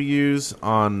maps we use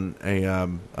on a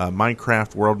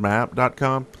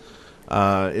MinecraftWorldMap.com.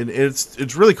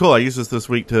 It's really cool. I used this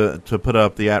week to put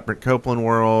up the Brent Copeland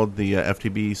world, the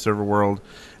FTB server world,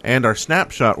 and our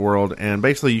snapshot world. And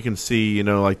basically you can see,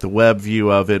 like the web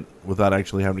view of it without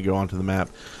actually having to go onto the map.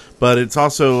 But it's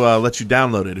also lets you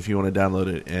download it if you want to download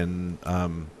it and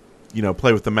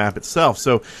play with the map itself.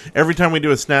 So every time we do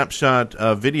a snapshot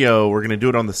video, we're going to do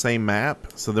it on the same map.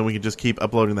 So then we can just keep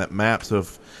uploading that map. So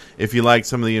if you like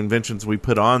some of the inventions we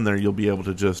put on there, you'll be able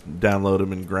to just download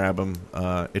them and grab them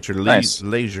at your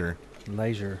leisure.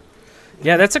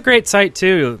 Yeah, that's a great site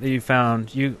too that you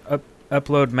found. You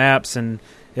upload maps and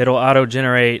it'll auto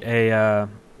generate a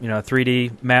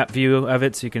 3D map view of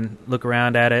it, so you can look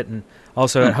around at it, and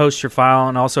also it hosts your file,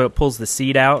 and also it pulls the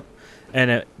seed out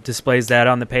and it displays that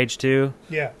on the page too.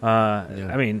 Yeah.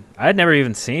 I mean, I'd never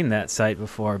even seen that site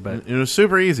before, but it was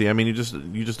super easy. I mean, you just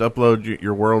upload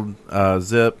your world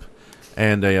zip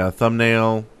and a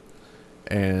thumbnail,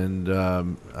 and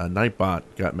Nightbot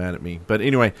got mad at me. But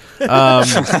anyway,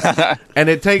 and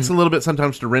it takes a little bit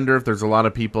sometimes to render if there's a lot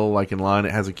of people like in line.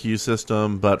 It has a queue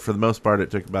system, but for the most part,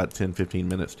 it took about 10-15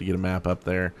 minutes to get a map up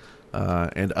there.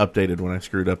 And updated when I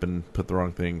screwed up and put the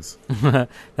wrong things.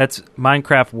 That's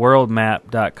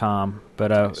MinecraftWorldMap.com.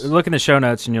 But look in the show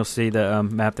notes and you'll see the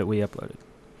map that we uploaded.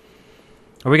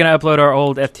 Are we going to upload our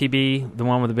old FTB, the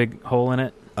one with the big hole in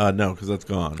it? No, because that's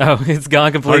gone. Oh, it's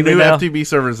gone completely now? Our new FTB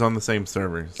server is on the same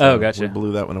server. So gotcha. We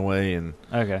blew that one away and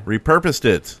repurposed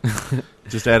it.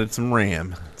 Just added some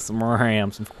RAM. Some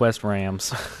Quest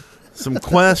RAMs. Some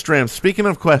Quest RAMs. Speaking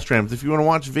of Quest RAMs, if you want to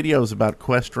watch videos about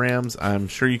Quest RAMs, I'm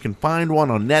sure you can find one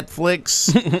on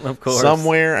Netflix. Of course.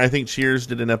 Somewhere. I think Cheers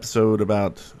did an episode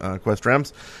about Quest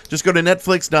RAMs. Just go to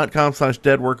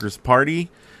netflix.com/deadworkersparty,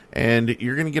 and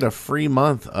you're going to get a free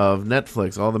month of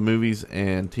Netflix, all the movies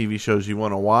and TV shows you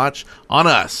want to watch on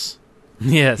us.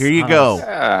 Yes. Here you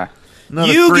go.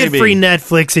 Another You freebie. get free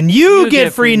Netflix, and you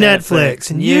get free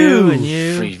Netflix, and you.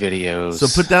 Free videos. So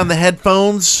put down the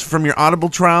headphones from your Audible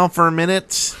trial for a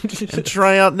minute and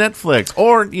try out Netflix,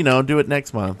 or do it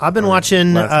next month. I've been Or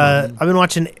watching. last month. I've been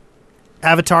watching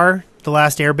Avatar: The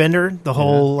Last Airbender, the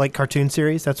whole cartoon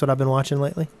series. That's what I've been watching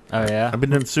lately. Oh yeah. I've been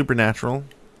doing Supernatural.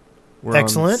 We're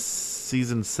Excellent. on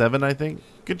season 7, I think.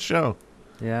 Good show.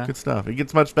 Yeah. Good stuff. It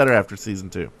gets much better after season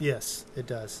 2. Yes, it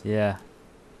does. Yeah.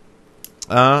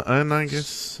 And I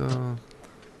guess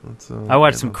that's, I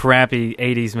watched some crappy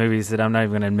 '80s movies that I'm not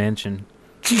even going to mention.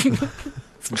 Some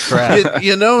crap.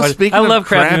 Speaking I love of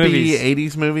crappy crappy movies.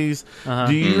 80s movies,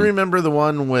 do you remember the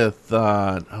one with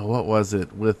what was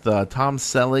it? With Tom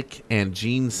Selleck and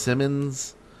Gene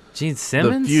Simmons? Gene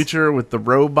Simmons? The future with the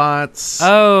robots.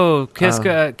 Oh, Kissing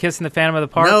the Phantom of the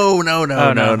Park? No.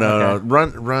 Okay.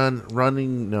 Run.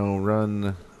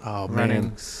 Oh, man.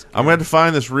 Running. I'm going to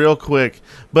find this real quick.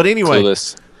 But anyway,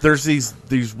 Clueless. there's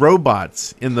these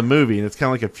robots in the movie, and it's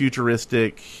kind of like a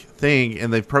futuristic thing,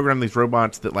 and they've programmed these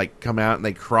robots that, like, come out and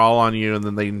they crawl on you, and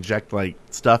then they inject, like,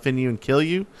 stuff in you and kill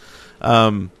you.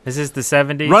 Is this the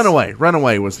 70s?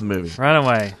 Runaway was the movie.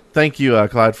 Runaway. Thank you,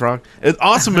 Clyde Frog. It's an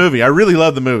awesome movie. I really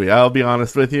love the movie. I'll be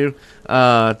honest with you.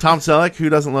 Tom Selleck, who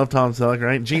doesn't love Tom Selleck,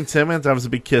 right? Gene Simmons, I was a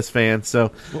big Kiss fan,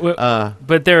 so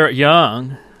But they're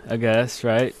young, I guess,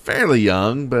 right? fairly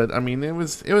young. But I mean, it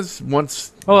was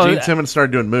once Oh, Gene Simmons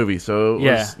started doing movies, so it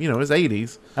was it was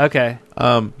 80s. Okay.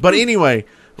 But anyway.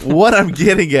 What I'm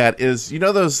getting at is,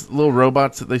 those little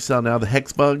robots that they sell now, the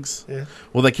Hex Bugs? Yeah.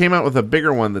 Well, they came out with a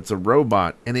bigger one that's a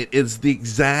robot, and it is the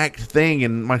exact thing.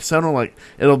 And my son will it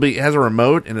has a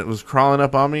remote, and it was crawling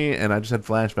up on me, and I just had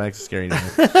flashbacks of Scary Night.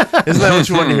 Isn't that what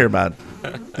you want to hear about?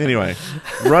 Anyway,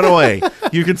 Runaway.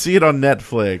 You can see it on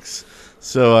Netflix.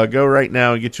 So go right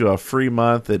now and get you a free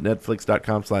month at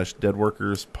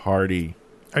netflix.com/deadworkersparty.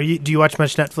 Do you watch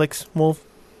much Netflix, Wolf?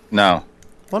 No.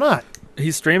 Why not?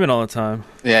 He's streaming all the time.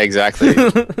 Yeah, exactly.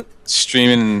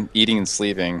 Streaming, eating, and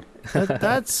sleeping.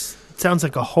 That's sounds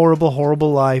like a horrible,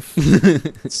 horrible life.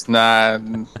 It's not.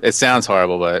 It sounds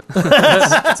horrible, but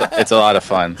it's a lot of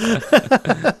fun.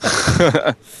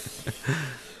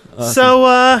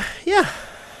 So,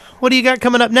 what do you got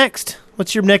coming up next?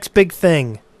 What's your next big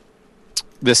thing?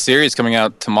 This series coming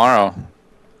out tomorrow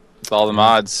with all the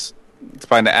mods.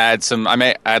 Trying to add some. I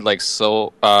may add like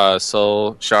soul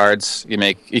shards. You can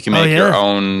make your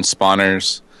own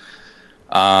spawners.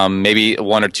 Maybe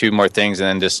 1 or 2 more things, and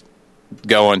then just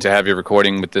go on to have your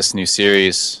recording with this new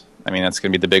series. I mean, that's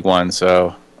gonna be the big one.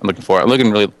 So I'm looking for it.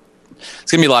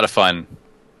 It's gonna be a lot of fun.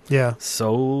 Yeah.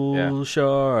 Soul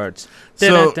shards.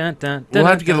 So we'll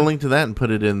have to get a link to that and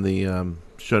put it in the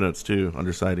show notes too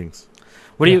under sightings.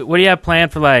 What do you have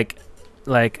planned for like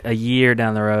a year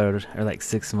down the road, or like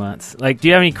 6 months? Like, do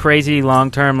you have any crazy long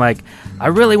term, like, I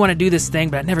really want to do this thing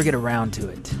but I never get around to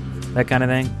it, that kind of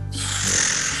thing?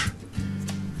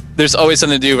 There's always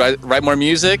something to do. Write more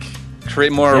music,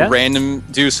 create more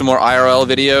do some more IRL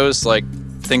videos, like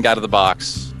think out of the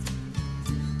box.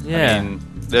 Yeah. I mean,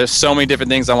 there's so many different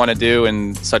things I want to do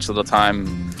in such little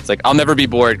time. It's like I'll never be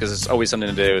bored because there's always something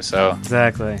to do. So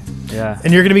Exactly. Yeah.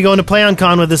 And you're going to be going to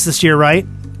PlayOnCon with us this year, right?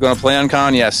 going to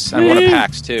PlayOnCon, yes. I'm going to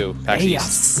PAX too. PAX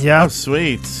East. Yeah. Oh,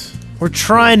 sweet. We're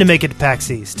trying to make it to PAX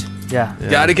East. Yeah.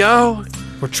 Gotta go.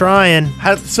 We're trying.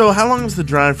 So how long is the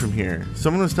drive from here?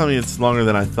 Someone was telling me it's longer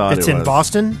than I thought It's it was. in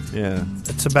Boston. Yeah.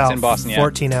 It's about in Boston, yeah.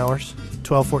 14 hours.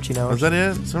 12, 14 hours. Was that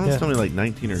it? Someone was Yeah. telling me like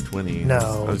 19 or 20. No,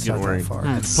 I was it's getting not worried.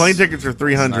 that far. Plane tickets are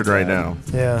 $300 It's not right bad. now.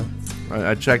 Yeah.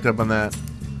 I checked up on that.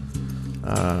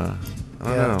 I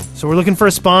don't know. So we're looking for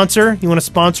a sponsor. You want to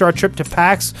sponsor our trip to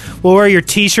PAX? We'll wear your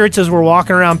T-shirts as we're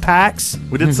walking around PAX.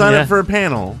 We did sign Yeah. up for a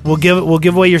panel. We'll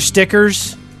give away your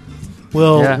stickers.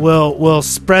 We'll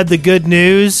spread the good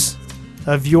news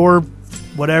of your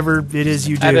whatever it is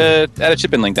you do. Add a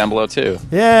chip-in link down below too.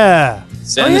 Yeah.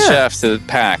 Send the chef to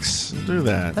PAX. Do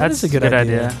that. That's a good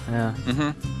idea. Yeah.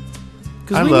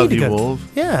 'Cause I we love need to you, go- Wolf.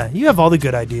 Yeah, you have all the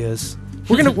good ideas.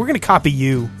 We're gonna copy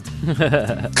you.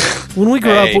 When we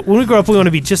grow Hey. up, we want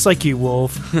to be just like you,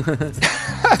 Wolf.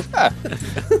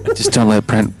 Just don't let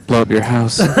Brent blow up your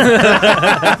house.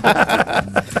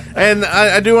 And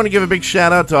I do want to give a big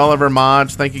shout out to all of our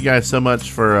mods. Thank you guys so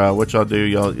much for what y'all do.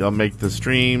 Y'all make the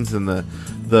streams and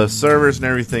the servers and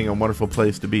everything a wonderful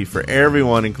place to be for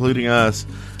everyone, including us.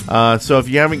 So if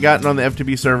you haven't gotten on the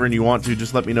FTB server and you want to,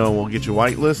 just let me know and we'll get you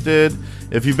whitelisted.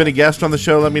 If you've been a guest on the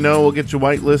show, let me know. We'll get you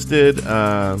whitelisted.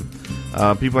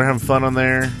 People are having fun on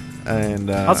there. And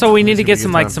Also, we need to get it's gonna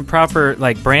some be a good some proper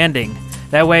branding,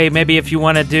 That way, maybe if you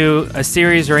want to do a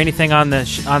series or anything on the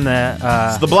It's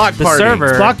the block party. server,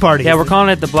 It's block party. Yeah, we're calling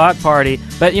it the block party.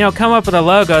 But come up with a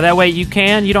logo. That way, you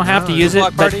don't have to use it,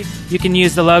 block but party? you can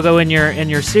use the logo in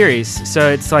your series. So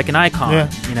it's like an icon.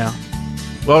 Yeah.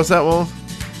 What was that, Wolf?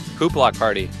 Poop block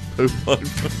party. Poop block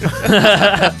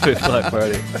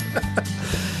party.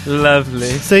 Lovely.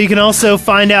 So you can also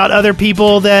find out other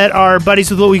people that are buddies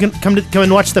with what we can come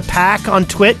and watch the pack on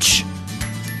Twitch.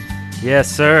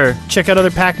 Yes, sir. Check out other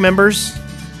pack members.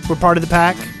 We're part of the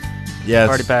pack. Yes.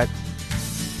 Party pack.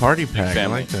 Party pack. I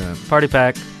Family. like that. Party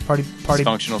pack. Party.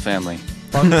 Dysfunctional family.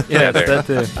 Yeah, that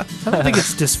too. I don't think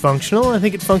it's dysfunctional. I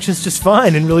think it functions just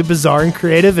fine in really bizarre and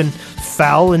creative and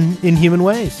foul and inhuman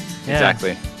ways. Yeah.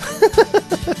 Exactly.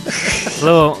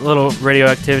 Little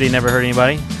radioactivity never hurt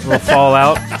anybody. A little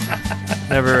fallout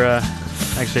never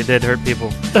actually did hurt people.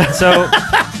 So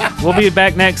we'll be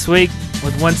back next week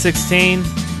with 116.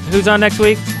 Who's on next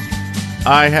week?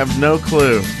 I have no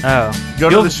clue. Oh, Go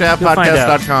to you'll find out.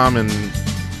 theshaftpodcast.com and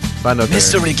find out there.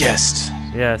 Mystery guest.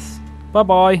 Yes.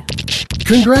 Bye-bye.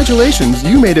 Congratulations,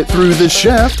 you made it through The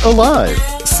Shaft alive.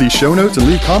 See show notes and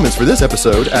leave comments for this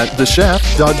episode at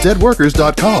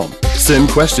theshaft.deadworkers.com. Send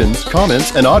questions,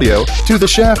 comments, and audio to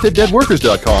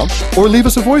theshaft@deadworkers.com or leave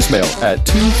us a voicemail at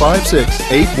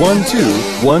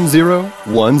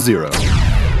 256-812-1010.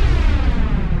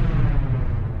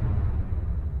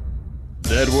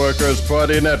 Dead Workers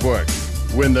Party Network.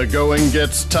 When the going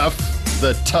gets tough,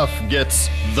 the tough gets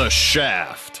the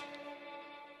shaft.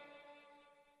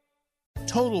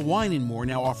 Total Wine & More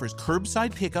now offers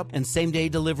curbside pickup and same-day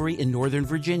delivery in Northern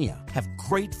Virginia. Have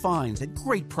great finds at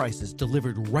great prices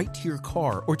delivered right to your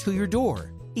car or to your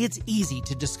door. It's easy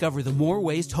to discover the more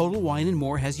ways Total Wine &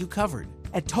 More has you covered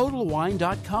at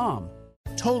TotalWine.com.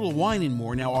 Total Wine &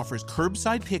 More now offers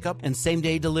curbside pickup and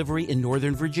same-day delivery in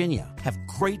Northern Virginia. Have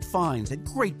great finds at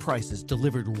great prices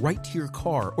delivered right to your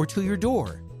car or to your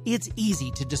door. It's easy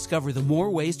to discover the more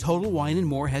ways Total Wine &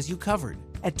 More has you covered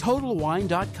at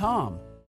TotalWine.com.